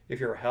it. If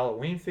you're a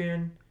Halloween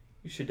fan,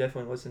 you should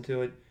definitely listen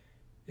to it.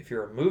 If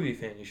you're a movie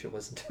fan, you should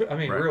listen to it. I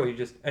mean, right. Really,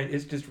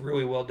 it's just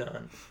really well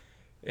done.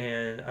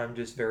 And I'm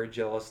just very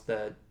jealous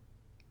that,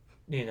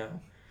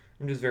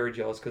 I'm just very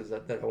jealous because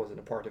that I wasn't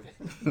a part of it.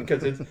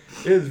 Because it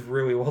is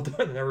really well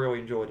done, and I really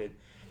enjoyed it.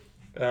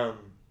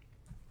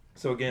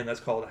 So again, that's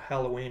called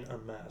Halloween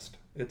Unmasked.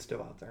 It's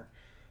still out there.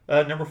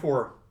 Number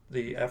 4,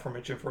 the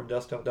aforementioned From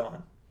Dusk Till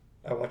Dawn.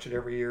 I watch it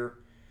every year.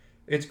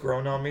 It's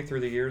grown on me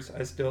through the years.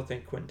 I still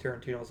think Quentin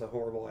Tarantino is a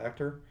horrible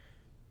actor.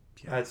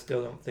 Yeah. I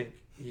still don't think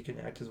he can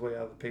act his way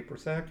out of a paper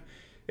sack.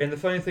 And the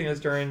funny thing is,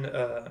 during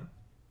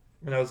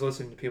when I was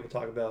listening to people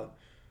talk about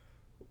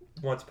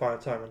Once Upon a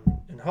Time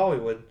in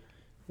Hollywood,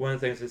 one of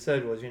the things they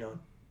said was,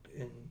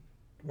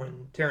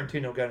 when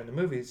Tarantino got into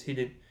movies,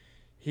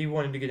 he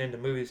wanted to get into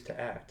movies to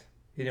act.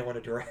 He didn't want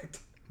to direct.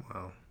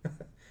 Wow.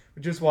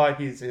 Which is why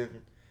he's in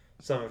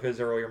some of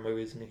his earlier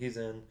movies, and he's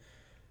in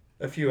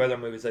a few other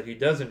movies that he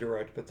doesn't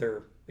direct, but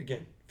they're,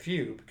 again,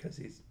 few, because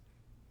he's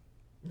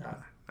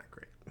not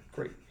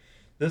great.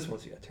 This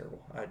one's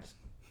terrible.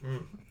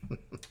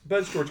 But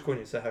it's George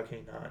Clooney, so how can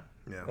you not?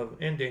 Yeah.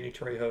 And Danny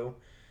Trejo,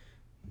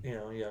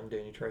 young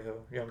Danny Trejo,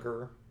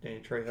 younger Danny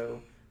Trejo,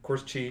 of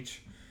course Cheech,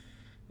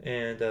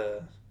 and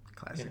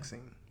Classic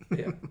scene.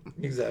 yeah,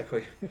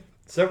 exactly.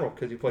 Several,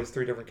 because he plays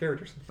 3 different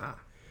characters.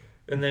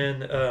 And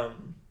then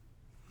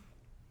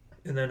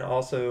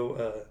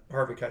also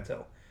Harvey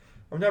Keitel.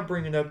 I'm not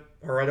bringing up,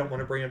 or I don't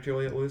want to bring up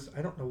Juliette Lewis.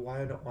 I don't know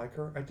why I don't like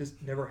her. I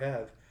just never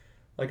have.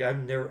 Like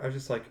I'm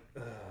just like,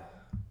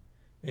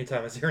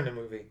 anytime I see her in a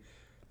movie,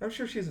 I'm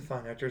sure she's a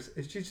fine actress.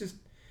 She's just,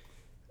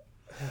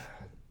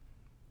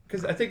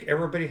 because I think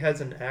everybody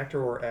has an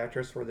actor or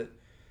actress where that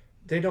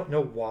they don't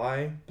know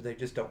why, but they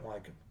just don't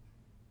like them.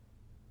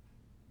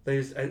 They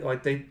just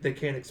they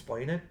can't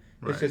explain it.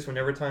 It's just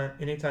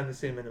anytime they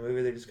see them in a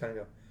movie, they just kind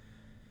of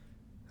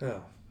go,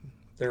 oh,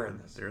 they're in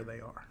this. There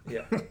they are.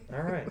 Yeah.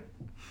 All right.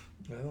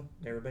 Well,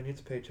 everybody needs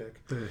a paycheck.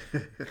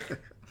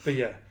 But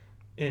yeah.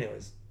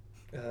 Anyways,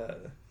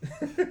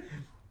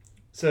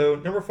 so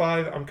number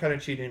 5, I'm kind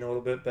of cheating a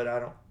little bit, but I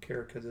don't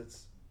care because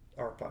it's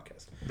our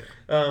podcast.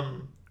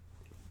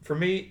 For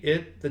me,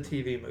 the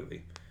TV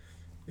movie.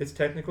 It's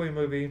technically a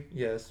movie,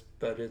 yes,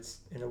 but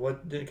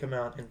what didn't come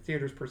out in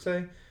theaters per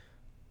se.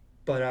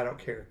 But I don't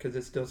care because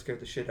it still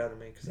scared the shit out of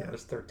me because I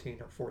was 13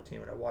 or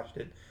 14 when I watched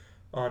it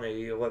on a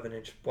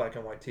 11-inch black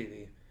and white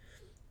TV,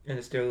 and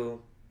it's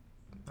still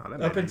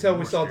up until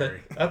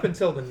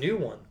the new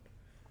one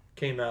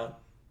came out.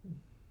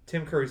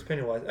 Tim Curry's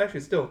Pennywise, actually,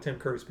 still Tim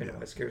Curry's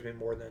Pennywise scares me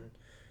more than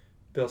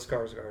Bill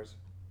Skarsgård's.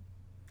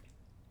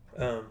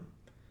 Not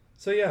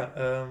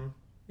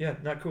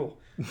cool.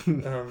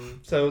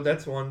 So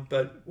that's one,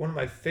 but one of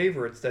my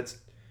favorites that's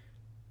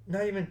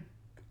not even.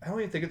 I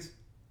don't even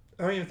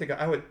think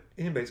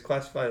anybody's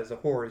classified as a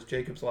horror is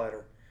Jacob's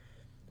Ladder.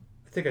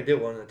 I think I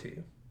did one of that to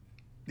you.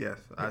 Yes,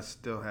 I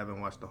still haven't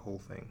watched the whole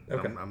thing.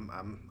 Okay.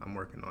 I'm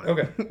working on it.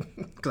 Okay.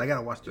 Because I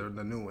gotta watch the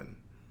new one.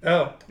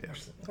 Oh, yeah.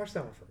 Watch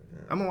that one first. Yeah.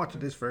 I'm gonna watch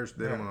this first,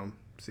 then I'm gonna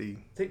see.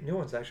 I think new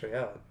one's actually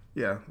out.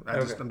 Yeah,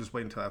 I'm just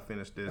waiting until I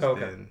finish this,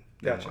 then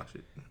watch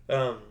it.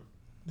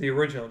 The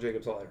original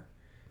Jacob's Ladder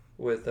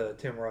with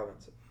Tim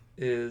Robbins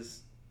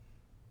is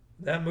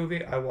that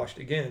movie. I watched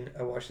it in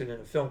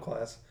a film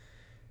class.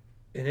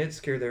 And it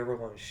scared the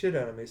everyone shit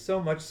out of me.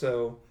 So much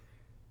so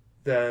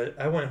that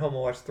I went home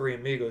and watched Three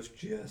Amigos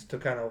just to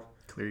kind of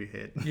clear your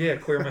head. Yeah,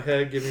 clear my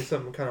head, give me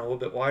something kind of a little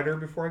bit wider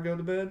before I go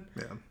to bed.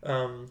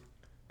 Yeah.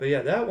 But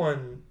yeah, that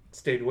one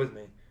stayed with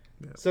me.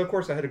 Yeah. So of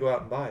course I had to go out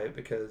and buy it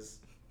because,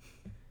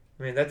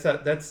 I mean, that's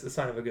the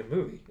sign of a good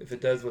movie if it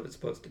does what it's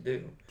supposed to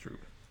do. True.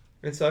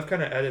 And so I've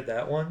kind of added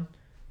that one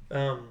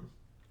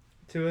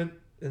to it.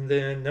 And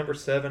then number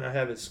 7 I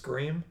have is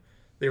Scream,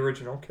 the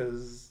original,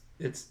 because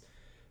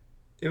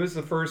it was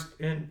the first,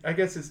 and I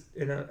guess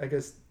I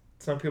guess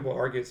some people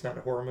argue it's not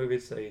a horror movie;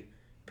 it's a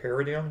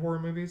parody on horror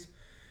movies.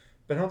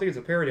 But I don't think it's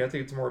a parody. I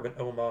think it's more of an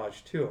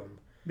homage to them.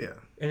 Yeah.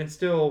 And it's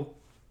still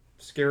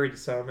scary to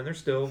some, and there's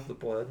still the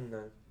blood and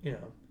the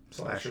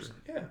slashers.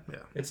 Yeah.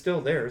 It's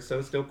still there, so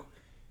it's still, in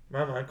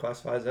my mind,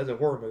 classifies as a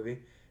horror movie.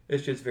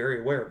 It's just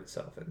very aware of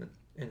itself, and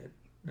it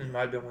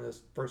might have been one of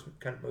those first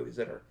kind of movies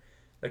that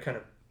kind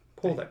of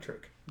pull that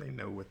trick. They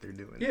know what they're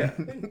doing. Yeah.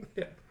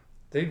 Yeah.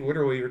 They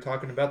literally are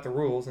talking about the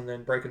rules and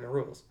then breaking the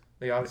rules.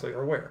 They obviously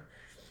are aware.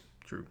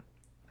 True.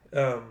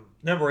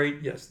 Number 8,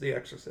 yes, The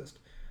Exorcist.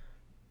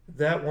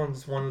 That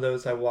one's one of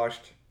those I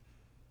watched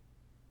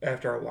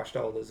after I watched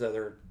all those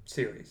other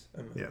series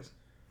of movies.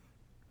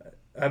 Yeah.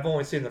 I've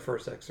only seen the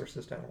first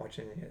Exorcist. I haven't watched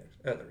any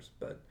others,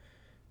 but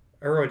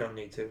I really don't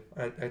need to.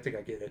 I think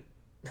I get it.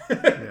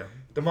 Yeah.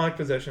 Demonic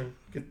possession.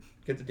 Get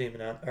the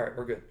demon out. All right,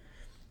 we're good.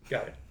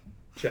 Got it.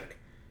 Check.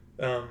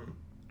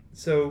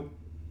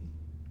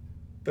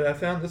 But I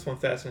found this one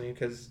fascinating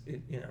because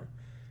it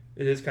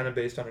is kind of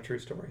based on a true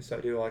story, so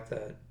I do like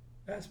that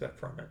aspect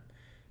from it.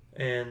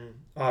 And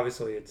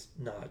obviously, it's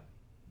not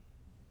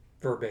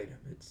verbatim;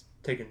 it's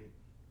taken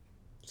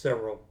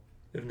several,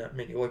 if not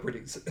many,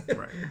 liberties.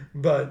 Right.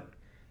 But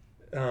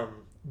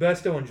I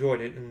still enjoyed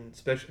it, and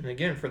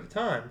again for the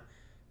time,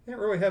 they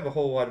didn't really have a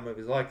whole lot of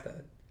movies like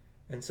that,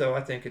 and so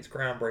I think it's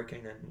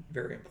groundbreaking and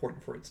very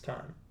important for its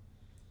time.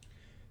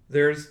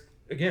 There's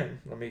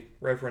let me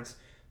reference.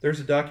 There's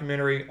a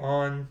documentary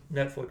on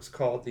Netflix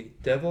called The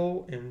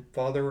Devil in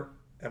Father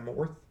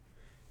Amorth.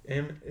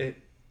 Amorth.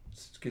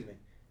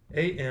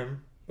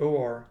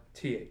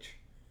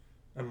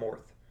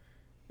 Amorth.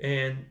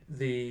 And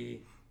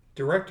the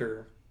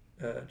director,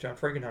 John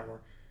Frankenheimer,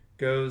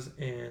 goes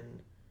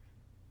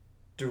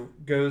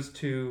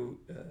to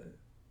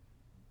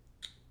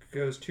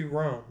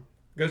Rome,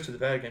 goes to the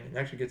Vatican, and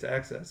actually gets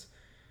access.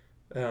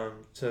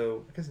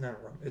 So I guess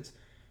not Rome.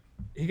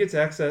 He gets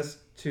access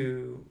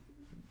to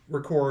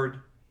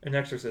record an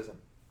exorcism.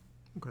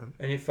 Okay.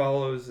 And he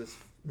follows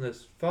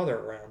this father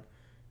around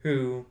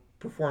who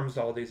performs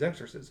all these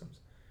exorcisms.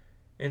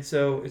 And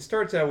so it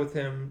starts out with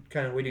him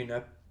kind of leading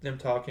up, them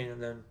talking,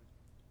 and then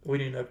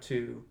leading up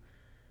to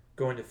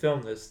going to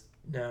film this.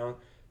 Now,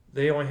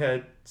 they only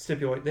had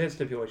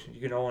stipulations.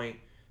 You can only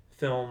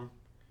film,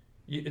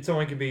 it's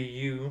only going to be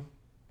you,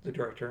 the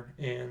director,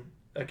 and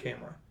a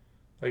camera.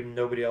 Like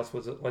nobody else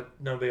in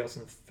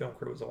the film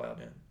crew was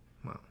allowed in.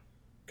 Wow.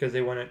 Because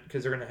they're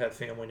going to have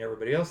family and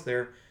everybody else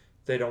there.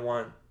 They don't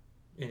want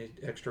any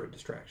extra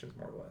distractions,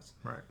 more or less.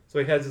 Right. So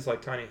he has this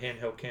like tiny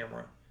handheld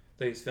camera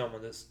that he's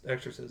filming this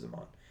exorcism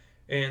on,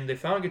 and they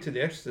finally get to the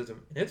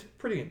exorcism, and it's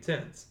pretty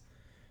intense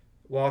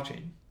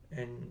watching,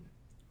 and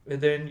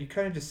then you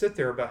kind of just sit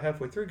there about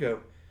halfway through, go,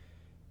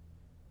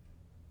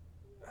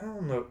 I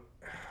don't know,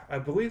 I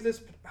believe this,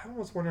 but I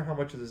almost wonder how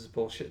much of this is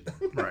bullshit.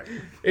 Right.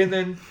 And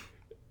then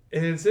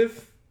it's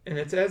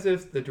as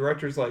if the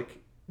director's like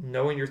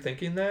knowing you're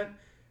thinking that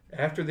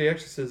after the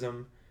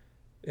exorcism,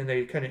 and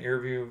they kind of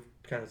interview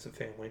kind of some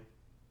family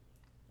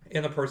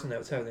and the person that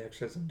was having the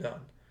exorcism done,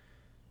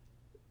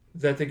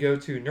 that they go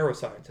to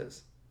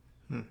neuroscientists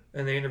and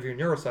they interview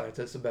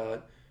neuroscientists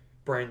about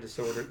brain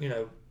disorder,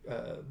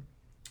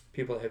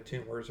 people that have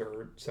tumors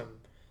or some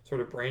sort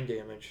of brain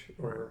damage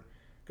or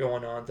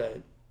going on that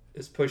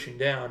is pushing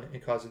down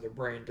and causing their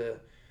brain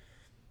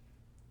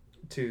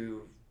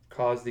to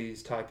cause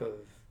these type of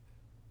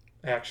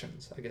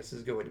actions, I guess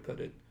is a good way to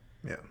put it.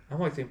 Yeah. I'm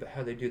like thinking about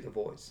how they do the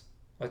voice.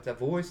 Like that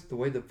voice, the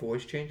way the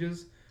voice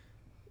changes.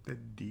 The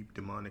deep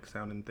demonic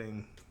sounding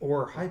thing.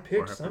 Or high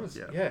pitched.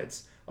 Yeah.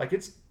 It's like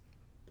it's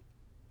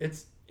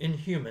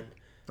inhuman.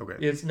 Okay.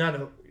 It's not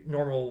a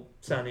normal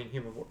sounding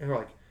human voice. And you're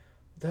like,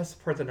 that's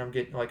the part that I'm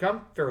getting. Like,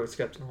 I'm fairly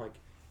skeptical. I'm like,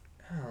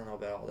 I don't know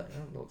about all that.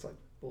 It looks like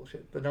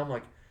bullshit. But now I'm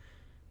like,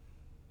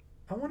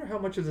 I wonder how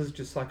much of this is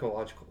just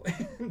psychological.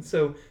 And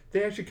so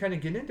they actually kind of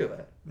get into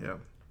it. Yeah.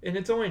 And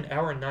it's only an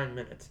hour and 9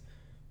 minutes,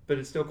 but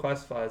it still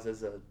classifies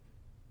as a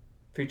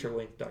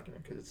feature-length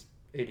document because it's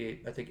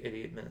 88. I think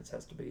 88 minutes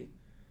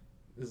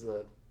is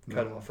the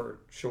cutoff for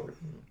short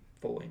and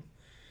full length.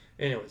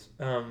 Anyways,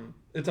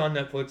 it's on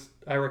Netflix.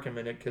 I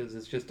recommend it because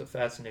it's just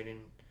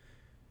fascinating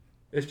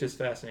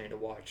to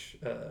watch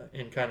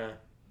and kind of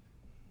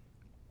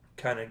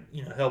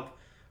help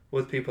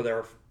with people that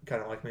are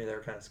kind of like me that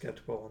are kind of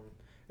skeptical, and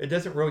it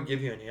doesn't really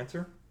give you an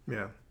answer.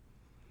 Yeah.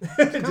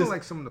 It's kind of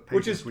like some of the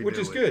pages which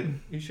is good.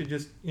 You should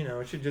just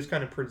it should just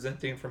kind of present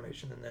the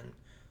information and then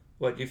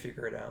let you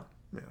figure it out.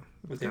 Yeah.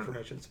 With the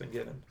information that's been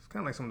given. It's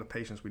kind of like some of the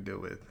patients we deal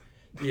with.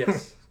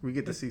 Yes. We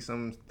get to see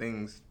some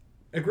things.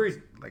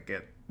 Agreed. Like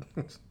that.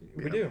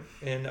 We do.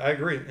 And I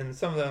agree. And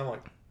some of that I'm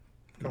like,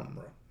 come on,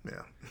 bro.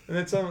 Yeah. And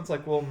then some it's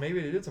like, well, maybe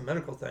it is a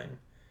medical thing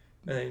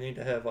and they need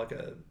to have like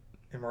a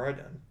MRI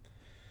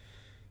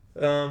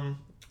done.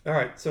 All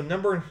right. So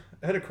I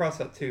had to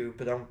cross out 2,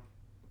 but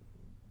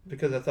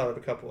because I thought of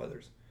a couple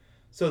others.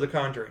 So The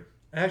Conjuring.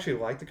 I actually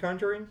like The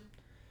Conjuring.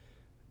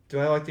 Do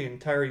I like the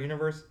entire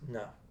universe?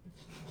 No.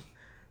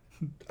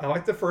 I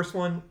like the first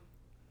one.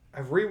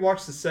 I've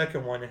rewatched the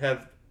second one and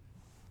have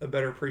a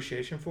better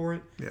appreciation for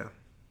it. Yeah.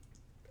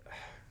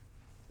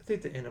 I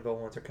think the Annabelle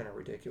ones are kind of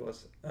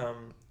ridiculous.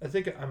 I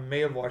think I may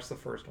have watched the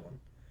first one.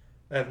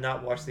 I have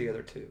not watched the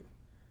other 2.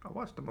 I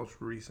watched the most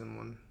recent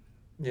one.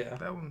 Yeah.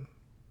 That one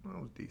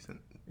was decent.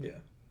 Yeah.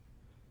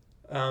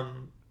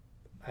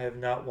 I have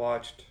not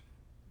watched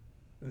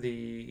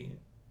The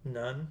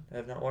Nun. I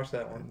have not watched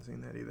that one. I haven't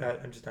seen that either.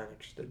 I'm just not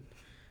interested.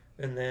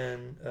 And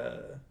then,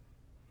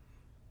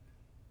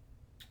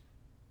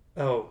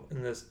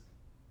 and this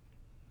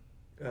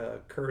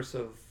Curse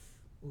of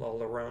La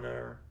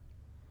Llorona.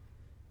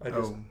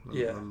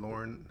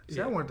 Lauren.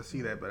 See, I wanted to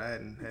see that, but I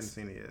hadn't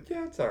seen it yet.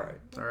 Yeah, it's all right.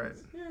 All right.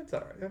 Yeah, it's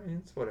all right. I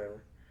mean, it's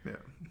whatever. Yeah.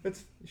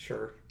 It's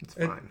sure. It's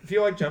fine. If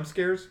you like jump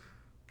scares,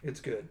 it's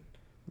good.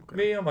 Okay.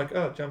 Me, I'm like,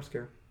 oh, jump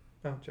scare.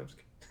 Oh, jump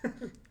scare.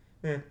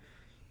 Yeah.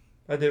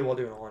 I did it while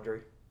doing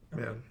laundry.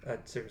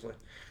 Seriously.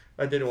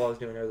 I did it while I was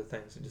doing other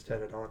things and just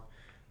had it on.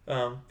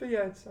 But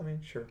yeah,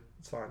 sure.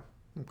 It's fine.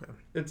 Okay.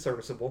 It's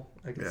serviceable,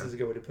 I guess is a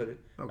good way to put it.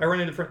 Okay. I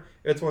rented it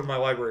it's one of my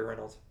library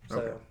rentals.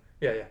 So,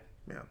 Okay.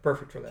 Yeah.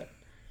 Perfect for that.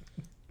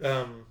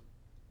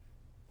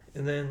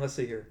 And then, let's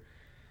see here.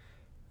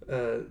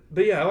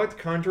 But yeah, I like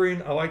The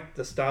Conjuring. I like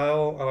the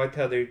style. I liked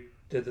how they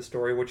did the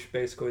story, which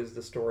basically is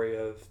the story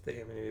of the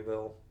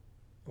Amityville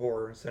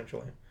horror,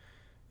 essentially.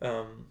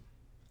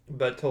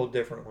 But told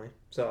differently.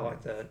 So I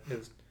like that. It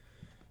was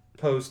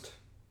post,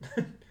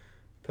 them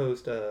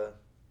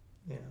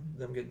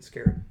getting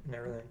scared and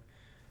everything.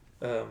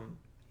 And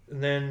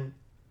then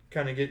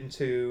kind of getting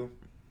to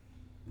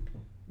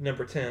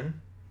number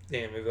 10, the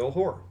Amityville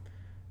Horror.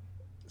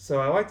 So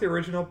I like the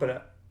original, but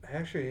I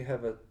actually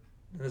have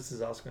this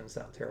is also going to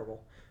sound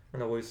terrible. I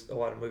know we a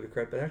lot of movie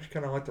credit, but I actually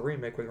kind of like the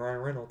remake with Ryan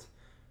Reynolds.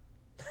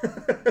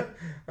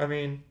 I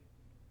mean,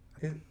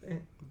 I'm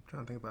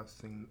trying to think about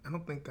seeing. I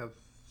don't think I've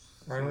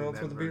Ryan seen Reynolds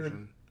that with the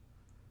version.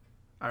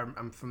 beard.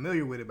 I'm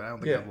familiar with it, but I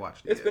don't think I've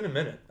watched it. It's been a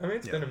minute. I mean,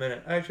 it's been a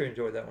minute. I actually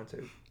enjoyed that one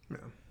too. Yeah.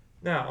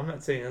 Now, I'm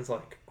not saying it's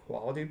like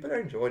quality, but I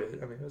enjoyed it.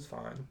 I mean, it was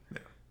fine. Yeah.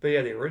 But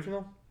yeah, the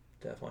original,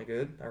 definitely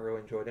good. I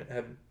really enjoyed it.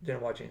 I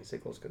didn't watch any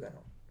sequels because I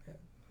don't.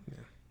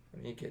 Yeah. I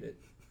mean, you get it.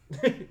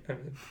 I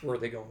mean, where are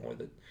they going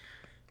with it?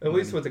 At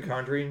least with The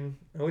Conjuring,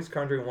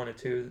 Conjuring 1 and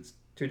 2, it's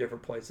 2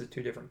 different places,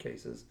 2 different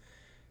cases.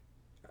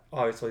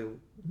 Obviously,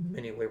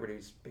 many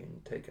liberties being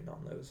taken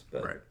on those,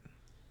 but right.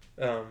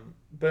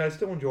 But I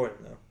still enjoy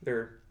them though.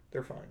 They're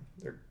fine.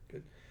 They're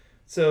good.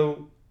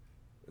 So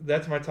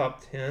that's my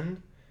top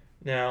 10.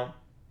 Now,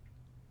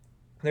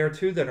 there are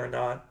two that are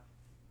not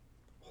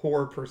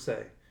horror per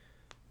se.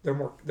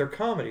 They're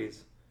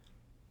comedies,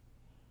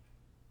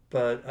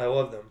 but I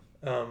love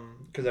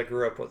them because I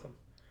grew up with them.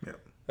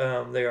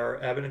 Yeah. They are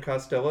Abbott and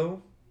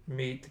Costello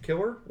Meet the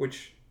Killer,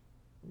 which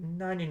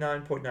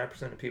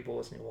 99.9% of people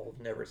listening will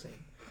have never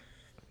seen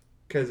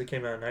because it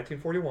came out in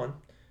 1941.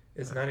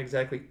 It's not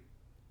exactly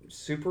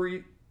super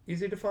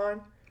easy to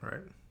find.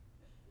 Right.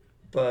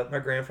 But my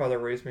grandfather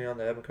raised me on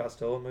the Abbott and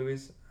Costello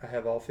movies. I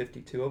have all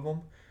 52 of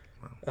them.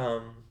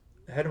 Wow.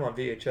 I had them on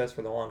VHS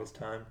for the longest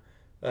time.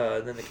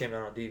 Then they came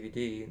out on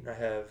DVD, and I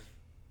have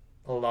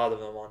a lot of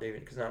them on DVD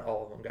because not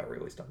all of them got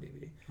released on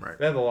DVD. Right.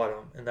 But I have a lot of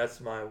them, and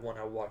that's my one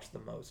I watch the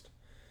most.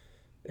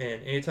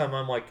 And anytime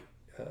I'm like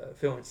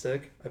feeling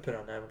sick, I put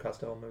on an Abbott and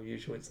Costello movie.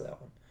 Usually it's that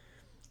one.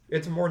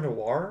 It's more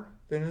noir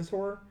than it is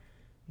horror,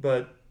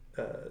 but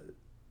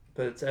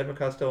it's Abbott and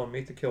Costello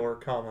Meet the Killer,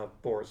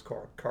 Boris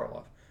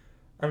Karloff.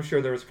 I'm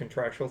sure there was a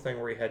contractual thing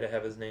where he had to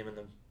have his name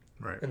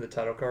in the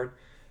title card.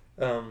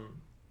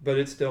 But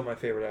it's still my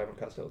favorite Abbott and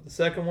Costello. The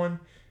second one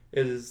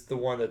is the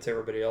one that's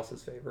everybody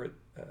else's favorite,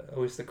 at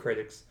least the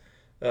critics.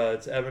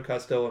 It's Abbott and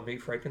Costello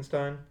Meet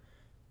Frankenstein,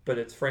 but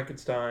it's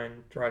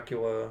Frankenstein,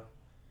 Dracula,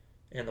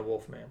 and the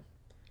Wolfman.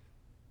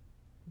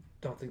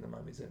 Don't think the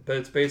mummy's in, but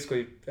it's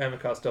basically Abbott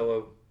and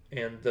Costello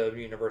and the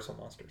Universal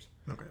monsters.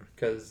 Okay.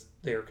 Because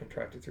they are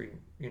contracted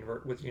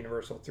with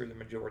Universal through the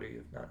majority,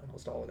 if not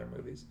almost all of their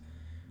movies,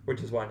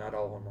 which is why not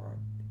all of them are on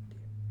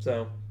DVD.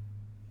 So,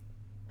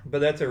 but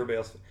that's everybody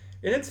else.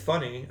 And it's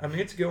funny. I mean,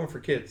 it's a good one for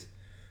kids.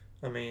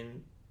 I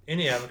mean,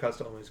 any Abbott and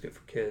Costello movie is good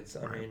for kids.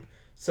 I mean,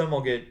 some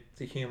will get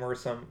the humor,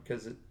 some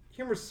because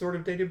humor's sort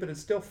of dated, but it's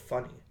still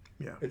funny.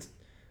 Yeah. It's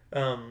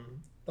a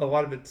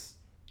lot of it's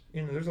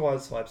there's a lot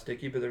of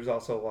slapsticky, but there's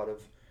also a lot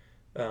of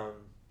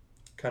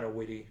kind of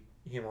witty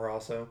humor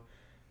also.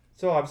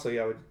 So obviously,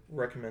 I would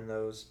recommend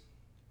those.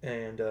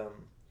 And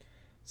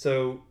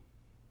so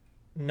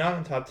not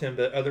in top 10,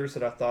 but others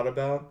that I thought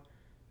about.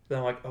 Then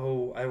I'm like,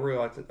 oh, I really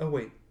liked it. Oh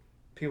wait,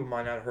 people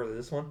might not have heard of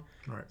this one.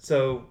 Right.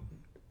 So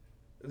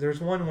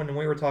there's one when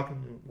we were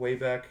talking way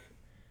back,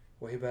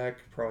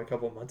 probably a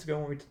couple of months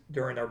ago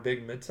during our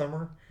big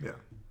Midsummer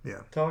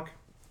talk.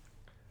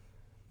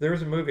 There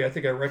was a movie I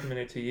think I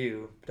recommended to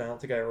you, but I don't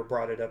think I ever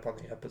brought it up on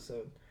the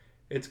episode.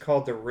 It's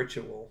called The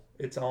Ritual.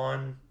 It's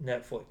on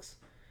Netflix.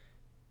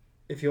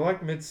 If you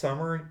like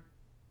Midsummer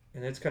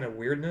and its kind of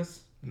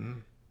weirdness,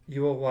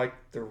 you will like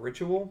The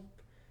Ritual.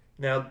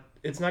 Now,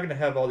 it's not going to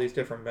have all these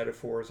different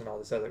metaphors and all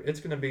this other. It's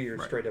going to be your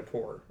straight up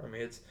horror. I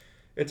mean,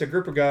 it's a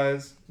group of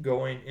guys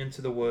going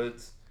into the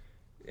woods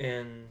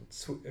and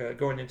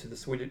going into the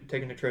Sweden,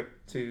 taking a trip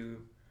to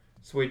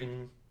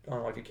Sweden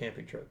on like a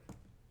camping trip.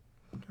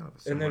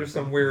 And there's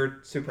some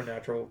weird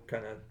supernatural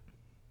kind of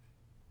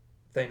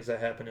things that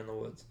happen in the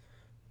woods,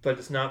 but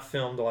it's not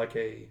filmed like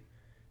in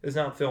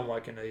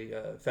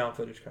a found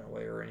footage kind of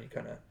way or any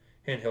kind of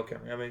handheld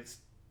camera. I mean, it's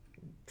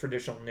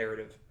traditional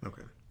narrative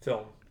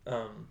film.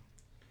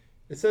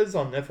 It says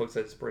on Netflix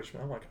that it's British.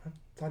 I'm like, I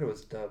thought it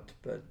was dubbed,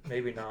 but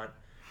maybe not.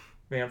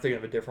 Maybe I'm thinking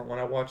of a different one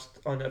I watched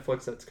on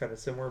Netflix that's kind of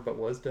similar but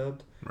was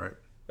dubbed. Right.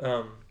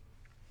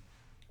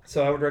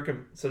 So I would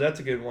recommend. So that's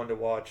a good one to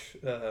watch.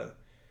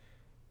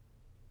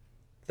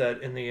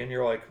 That in the end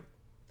you're like,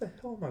 what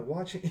the hell am I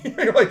watching?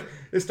 You're like,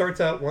 it starts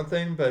out one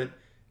thing, but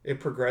it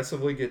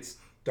progressively gets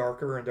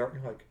darker and darker.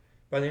 You're like,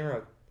 by the end you're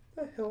like,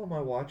 what the hell am I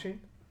watching?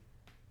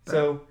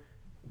 So,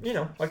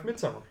 like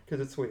Midsummer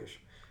because it's Swedish.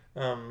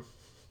 And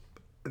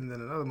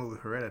then another movie,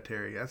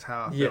 Hereditary. That's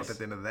how I felt at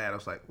the end of that. I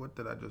was like, what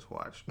did I just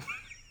watch?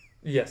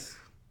 Yes.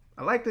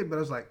 I liked it, but I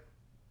was like,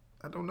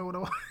 I don't know what I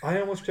watched. I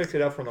almost checked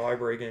it out from the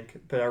library again,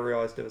 but I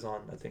realized it was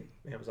on, I think,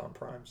 Amazon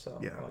Prime. So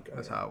yeah,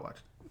 that's how I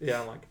watched it.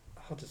 Yeah, I'm like,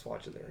 I'll just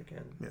watch it there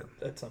again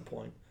at some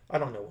point. I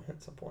don't know when,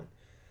 at some point.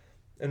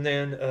 And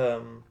then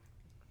a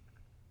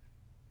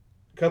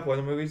couple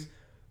other movies.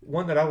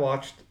 One that I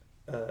watched,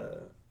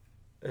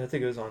 I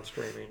think it was on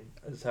streaming,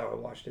 is how I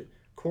watched it.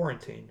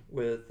 Quarantine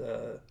with,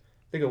 I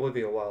think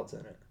Olivia Wilde's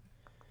in it.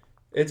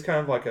 It's kind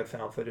of like a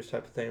found footage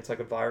type of thing. It's like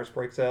a virus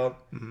breaks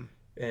out,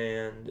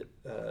 and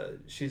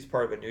she's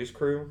part of a news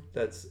crew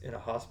that's in a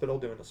hospital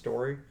doing a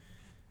story.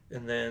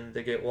 And then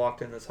they get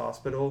locked in this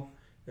hospital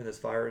in this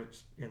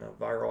virus,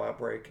 viral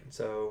outbreak. And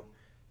so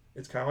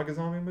it's kind of like a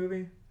zombie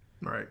movie.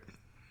 Right.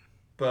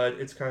 But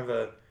it's kind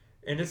of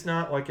and it's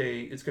not like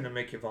it's going to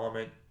make you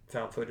vomit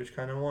found footage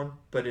kind of one,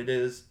 but it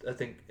is, I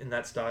think, in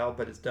that style,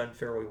 but it's done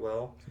fairly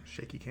well. Some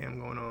shaky cam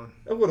going on.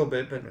 A little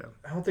bit, but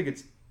I don't think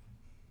it's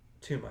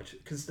too much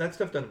because that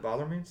stuff doesn't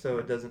bother me. So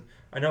it doesn't,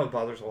 I know it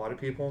bothers a lot of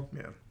people.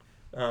 Yeah.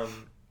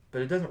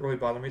 But it doesn't really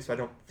bother me, so I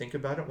don't think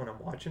about it when I'm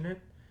watching it.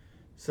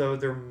 So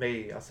there's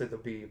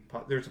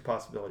a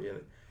possibility of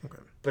it. Okay.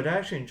 But I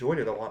actually enjoyed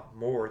it a lot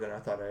more than I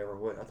thought I ever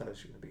would. I thought it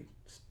was going to be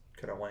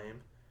kind of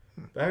lame.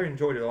 But I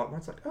enjoyed it a lot more.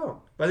 It's like,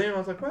 oh. By the end, I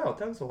was like, wow,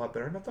 that was a lot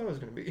better than I thought it was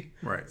going to be.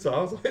 Right. So I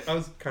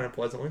was kind of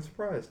pleasantly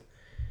surprised.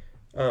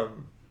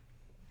 And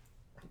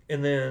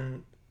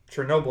then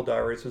Chernobyl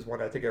Diaries was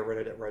one I think I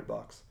rented at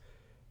Redbox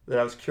that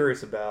I was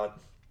curious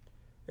about.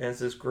 And it's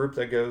this group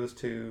that goes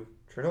to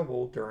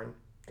Chernobyl during,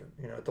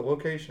 at the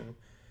location,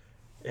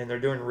 and they're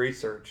doing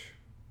research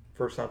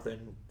for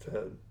something.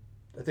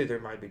 I think they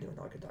might be doing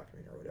like a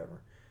documentary or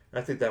whatever. And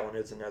I think that one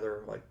is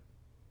another like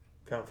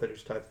found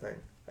footage type thing.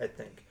 I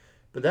think,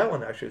 but that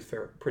one actually is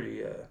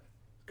pretty.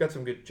 Got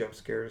some good jump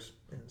scares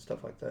and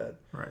stuff like that.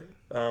 Right.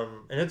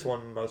 And it's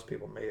one most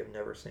people may have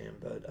never seen,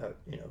 but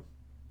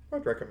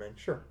I'd recommend,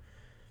 sure.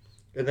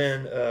 And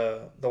then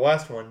the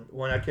last one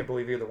I can't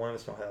believe either one of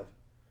us don't have,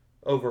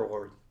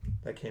 Overlord,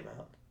 that came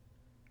out.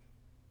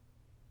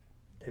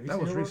 Have you seen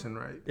Overlord? Recent,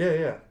 right?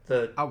 Yeah.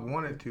 I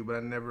wanted to, but I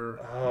never.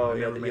 Oh,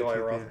 yeah, the Eli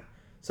Roth.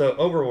 So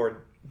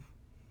Overlord,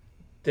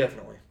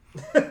 definitely.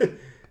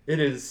 It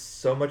is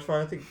so much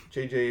fun. I think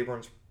J.J.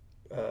 Abrams.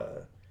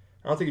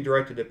 I don't think he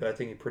directed it, but I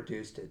think he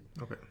produced it.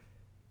 Okay.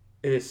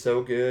 It is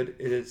so good.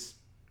 It is,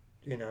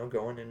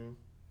 going and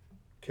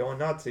killing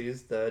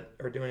Nazis that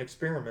are doing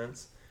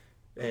experiments.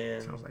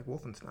 And sounds like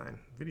Wolfenstein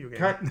video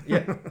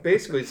game.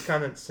 Basically it's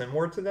kind of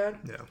similar to that.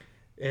 Yeah.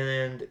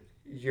 And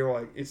you're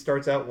like, it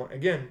starts out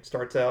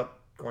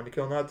going to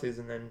kill Nazis,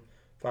 and then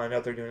find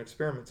out they're doing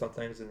experiments on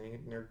things, and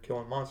they're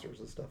killing monsters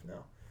and stuff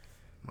now.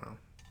 Wow.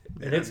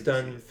 And it's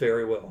done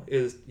very well. It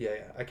is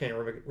I can't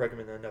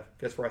recommend it enough.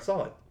 Guess where I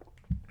saw it?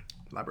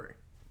 Library.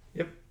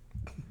 Yep.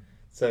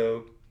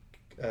 So,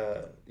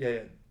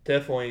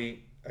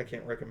 definitely. I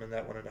can't recommend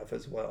that one enough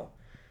as well.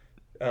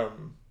 I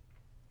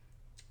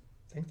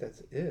think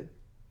that's it.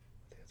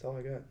 That's all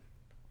I got.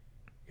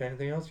 Got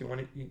anything else you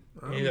want?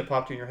 Any that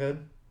popped in your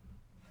head?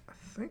 I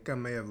think I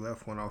may have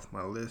left one off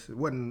my list. It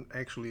wasn't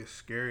actually a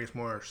scary. It's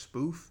more a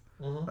spoof.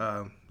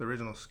 Mm-hmm. The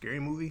original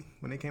Scary Movie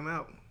when it came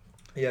out.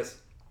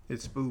 Yes.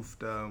 It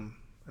spoofed. I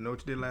Know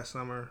What You Did Last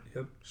Summer.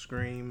 Yep.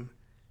 Scream,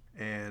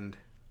 and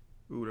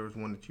there was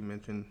one that you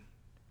mentioned,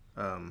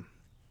 The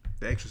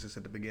Exorcist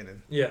at the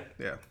beginning. Yeah.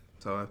 Yeah.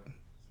 So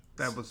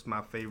that was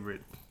my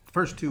favorite.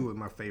 First two were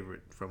my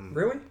favorite from.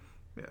 Really?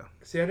 Yeah.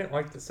 See, I didn't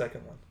like the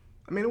second one.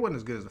 I mean, it wasn't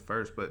as good as the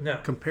first, but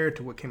compared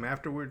to what came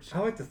afterwards. I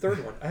like the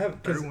third one.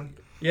 Third one?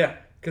 Yeah,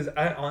 because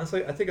I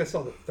think I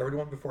saw the third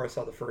one before I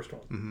saw the first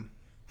one. Mm-hmm.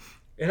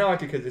 And I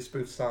liked it because they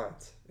spoofed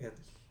science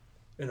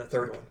in the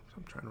third one.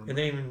 I'm trying to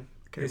remember. And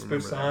they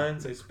spoofed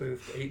Signs, they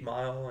spoofed 8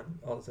 Mile, and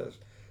all this other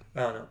stuff. I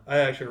don't know. I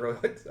actually really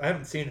liked I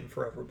haven't seen him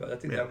forever, but I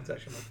think that one's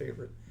actually my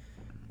favorite.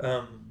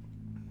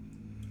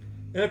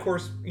 And of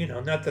course,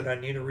 not that I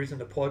need a reason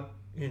to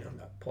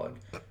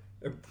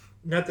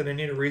not that I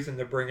need a reason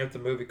to bring up the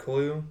movie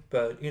Clue,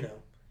 but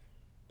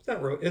it's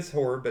not it's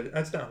horror, but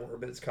it's not horror,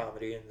 but it's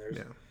comedy, and there's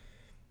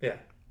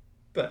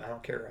but I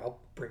don't care. I'll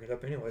bring it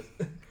up anyways.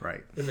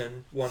 Right. And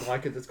then one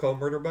like it that's called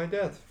Murder by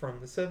Death from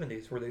the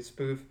 70s, where they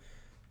spoof.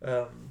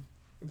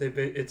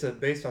 It's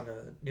based on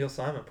a Neil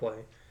Simon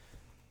play,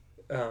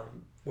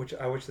 which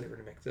I wish they were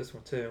to make this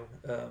one too.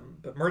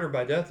 But Murder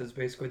by Death is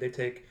basically they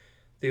take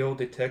the old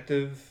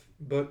detective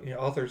book,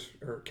 authors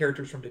or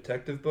characters from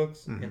detective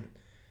books in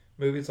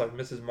movies like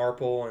Mrs.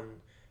 Marple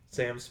and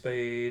Sam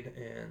Spade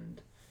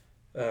and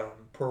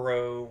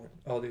Poirot, and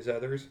all these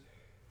others,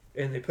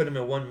 and they put them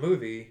in one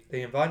movie.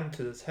 They invite them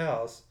to this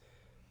house,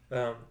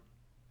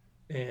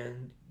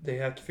 and they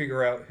have to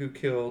figure out who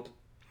killed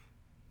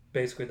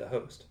basically the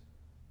host.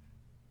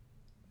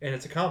 And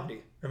it's a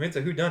comedy. I mean, it's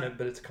a whodunit,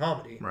 but it's a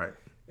comedy. Right.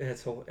 And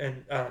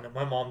and I don't know.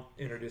 My mom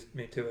introduced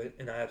me to it,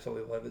 and I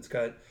absolutely love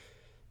it.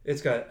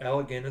 It's got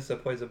Alec Guinness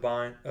that plays a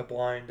blind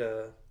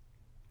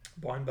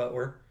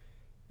butler.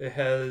 It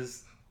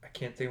has, I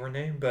can't think of her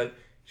name, but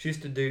she was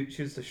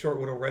the short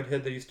little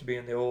redhead that used to be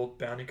in the old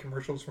Bounty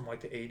commercials from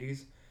like the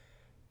 80s.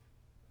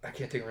 I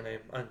can't think of her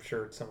name. I'm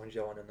sure someone's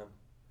yelling in them.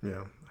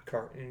 Yeah.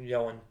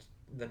 Yelling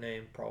the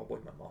name, probably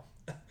my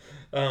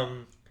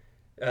mom.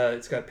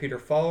 It's got Peter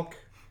Falk.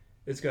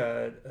 It's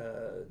got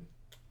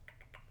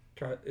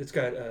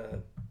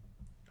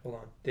hold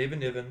on, David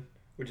Niven,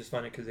 which is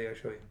funny because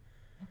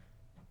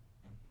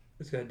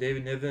it's got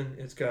David Niven.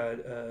 It's got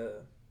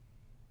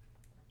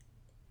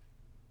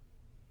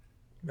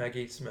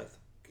Maggie Smith.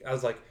 I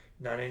was like,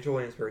 Not Angel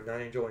Williams.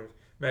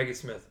 Maggie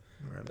Smith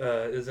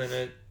is in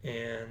it,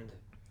 and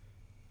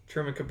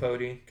Truman Capote,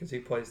 because he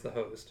plays the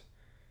host,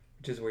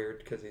 which is weird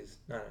because he's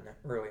not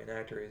really an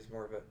actor. He's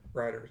more of a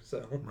writer.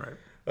 So,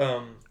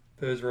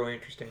 but it was really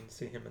interesting to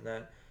see him in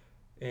that.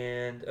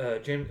 And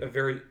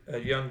a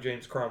young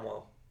James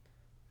Cromwell,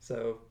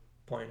 so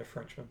playing a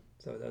Frenchman.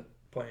 So that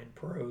playing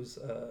Poirot's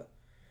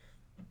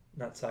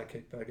not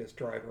sidekick, but I guess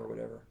driver or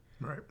whatever.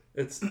 Right.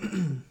 It's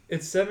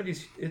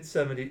 70s. It's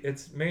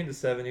made in the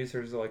 70s.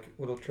 There's like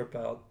a little trip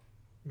out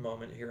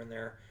moment here and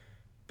there,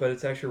 but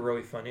it's actually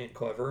really funny and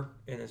clever,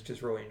 and it's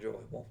just really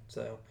enjoyable.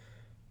 So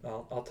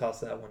I'll toss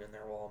that one in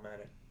there while I'm at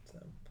it. So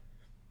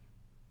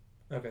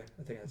okay,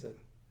 I think that's it.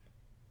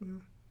 Yeah.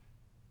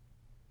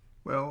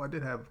 Well, I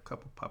did have a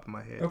couple pop in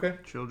my head. Okay.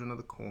 Children of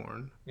the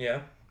Corn.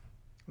 Yeah.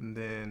 And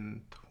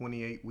then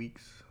 28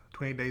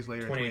 days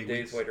later. 28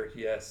 days later,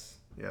 yes.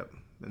 Yep.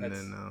 And then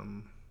there's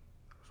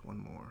one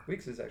more.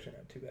 Weeks is actually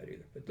not too bad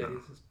either, but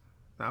days is.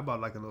 I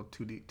bought like a little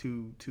two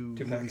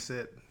movie pack.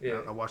 set.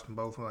 Yeah. I watched them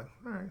both. I'm like,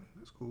 all right,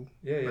 that's cool.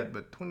 Yeah.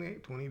 But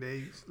 20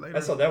 days later, I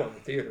saw that one in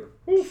the theater.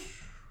 Woo.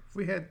 if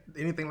we had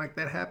anything like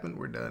that happen,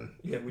 we're done.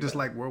 Yeah, just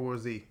like World War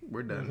Z,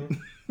 we're done.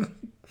 Mm-hmm.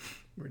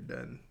 We're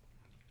done.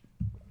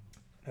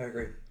 I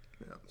agree.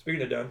 Yeah.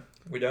 Speaking of done,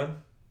 we done?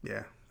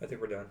 Yeah. I think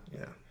we're done.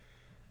 Yeah.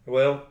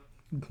 Well,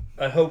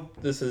 I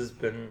hope this has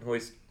been at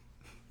least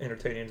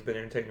entertaining. It's been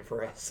entertaining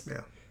for us.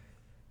 Yeah.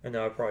 I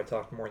know I probably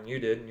talked more than you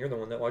did, and you're the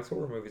one that likes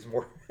horror movies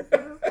more.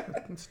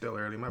 It's still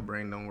early. My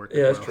brain don't work.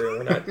 Yeah, as that's well. true.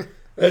 We're not.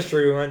 That's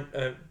true.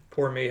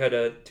 Poor me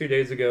had 2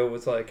 days ago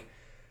was like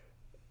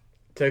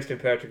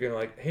texting Patrick and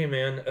like, hey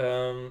man,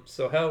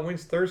 so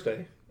Halloween's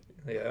Thursday.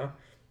 Yeah.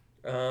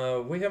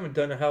 We haven't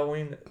done a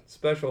Halloween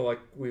special like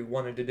we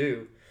wanted to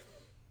do.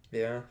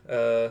 Yeah.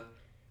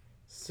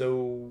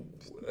 So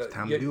It's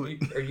time to do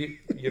it.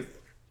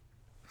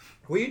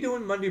 What are you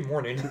doing Monday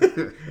morning?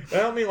 I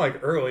don't mean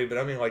like early, but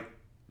I mean like,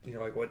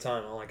 like what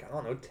time? I'm like, I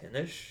don't know,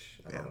 10-ish.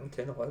 I don't know,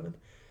 10, 11.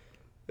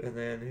 And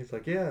then he's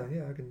like, yeah,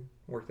 I can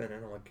work that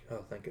in. I'm like,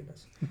 oh, thank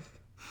goodness.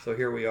 So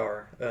here we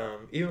are.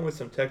 Even with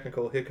some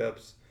technical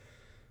hiccups,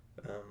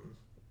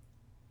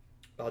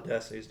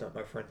 Audacity is not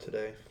my friend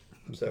today.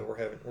 So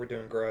we're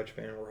doing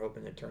GarageBand and we're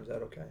hoping it turns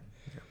out okay.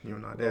 Yeah, you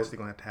and Audacity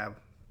gonna have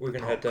to we're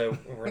gonna have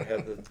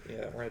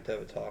to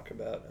have a talk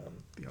about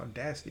the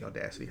audacity. How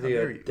the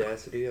dare you?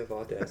 audacity of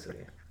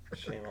Audacity.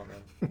 Shame on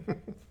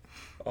them.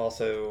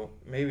 Also,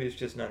 maybe it's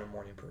just not a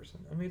morning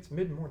person. I mean, it's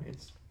mid-morning,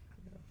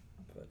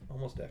 but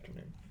almost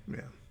afternoon.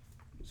 Yeah.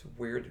 It's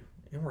weird,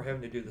 and we're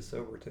having to do this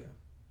sober too.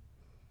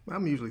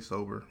 I'm usually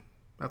sober.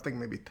 I think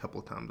maybe a couple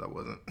of times I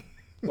wasn't.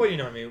 Well, you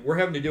know what I mean. We're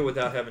having to do it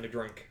without having to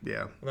drink.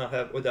 Yeah.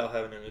 Without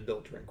having an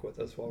adult drink with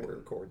us while we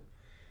record.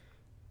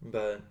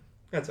 But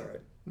that's all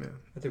right. Yeah.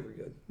 I think we're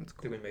good. That's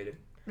cool. I think we made it.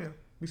 Yeah.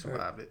 We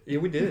survived it. Yeah,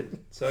 we did.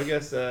 So I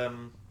guess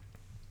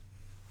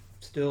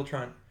still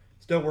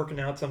working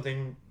out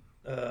something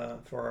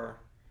for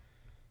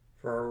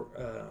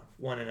our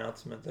one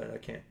announcement that I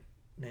can't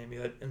name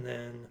yet, and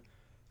then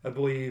I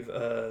believe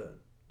I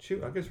guess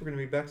we're going to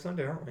be back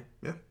Sunday, aren't we?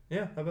 Yeah.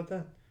 Yeah. How about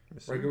that?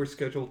 Yes, sir. Regular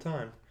scheduled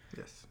time.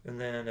 Yes. And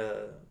then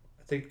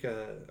I think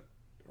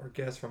our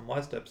guest from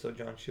last episode,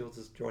 John Shields,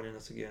 is joining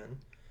us again.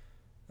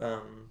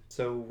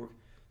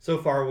 So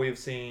far we've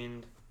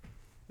seen.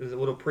 There's a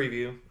little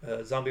preview.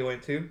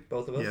 Zombieland 2,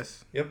 both of us.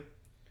 Yes. Yep.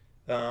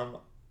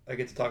 I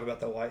get to talk about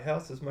the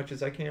Lighthouse as much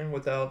as I can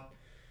without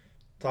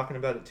talking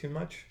about it too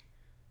much.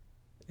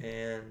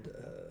 And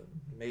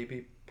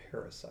maybe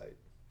Parasite,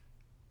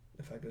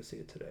 if I go see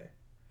it today.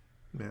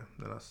 Yeah.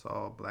 Then I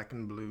saw Black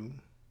and Blue.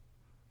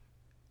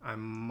 I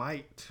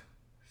might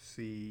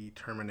see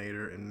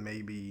Terminator and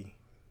maybe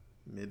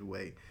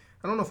Midway.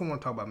 I don't know if I want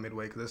to talk about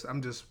Midway because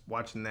I'm just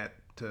watching that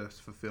to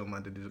fulfill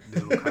my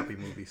digital copy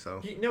movie.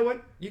 So you know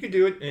what? You could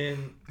do it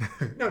and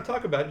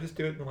talk about it. Just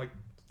do it and like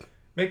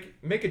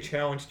make a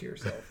challenge to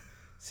yourself.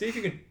 See if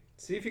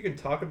you can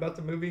talk about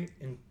the movie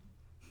in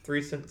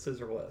 3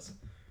 sentences or less.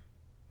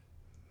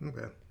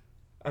 Okay.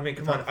 I mean,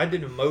 come on! I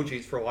did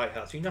emojis for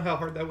Lighthouse. You know how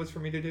hard that was for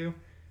me to do.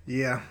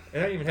 Yeah.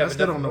 And I didn't even have I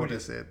still enough don't know what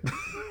emojis.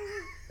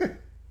 they said.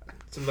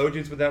 It's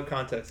emojis without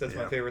context. That's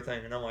my Yeah. favorite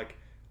thing. And I'm like,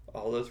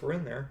 all those were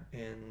in there,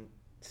 and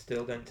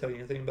still didn't tell you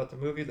anything about the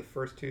movie. The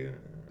first two.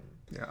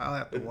 Yeah, I'll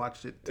have to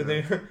watch it. And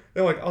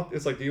they're like,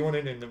 it's like, do you want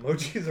it in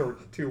emojis or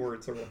 2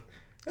 words or what?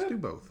 Let's do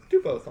both.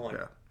 Do both. I'm like,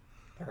 Yeah.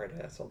 all right,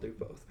 ass, I'll do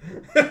both.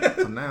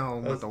 So now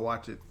I'm about to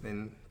watch it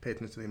and pay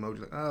attention to the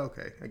emoji. Like, oh,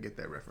 okay, I get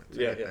that reference. I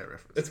get that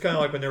reference. It's kind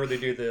of like whenever they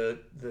do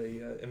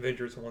the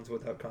Avengers ones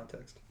without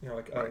context. You're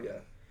like, oh, Right. yeah.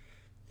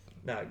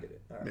 Now I get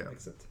it. All right, Yeah.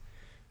 makes sense.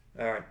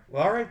 All right.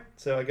 Well, all right.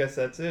 So I guess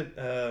that's it.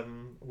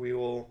 We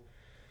will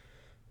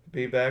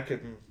be back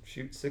in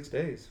 6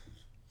 days.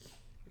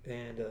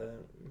 And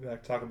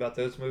back to talk about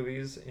those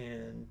movies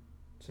and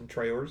some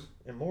trailers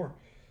and more.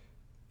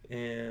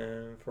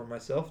 And for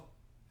myself,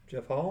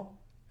 Jeff Hall,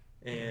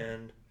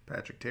 and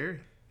Patrick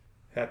Terry.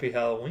 happy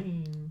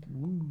Halloween.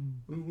 Woo.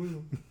 Woo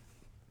woo.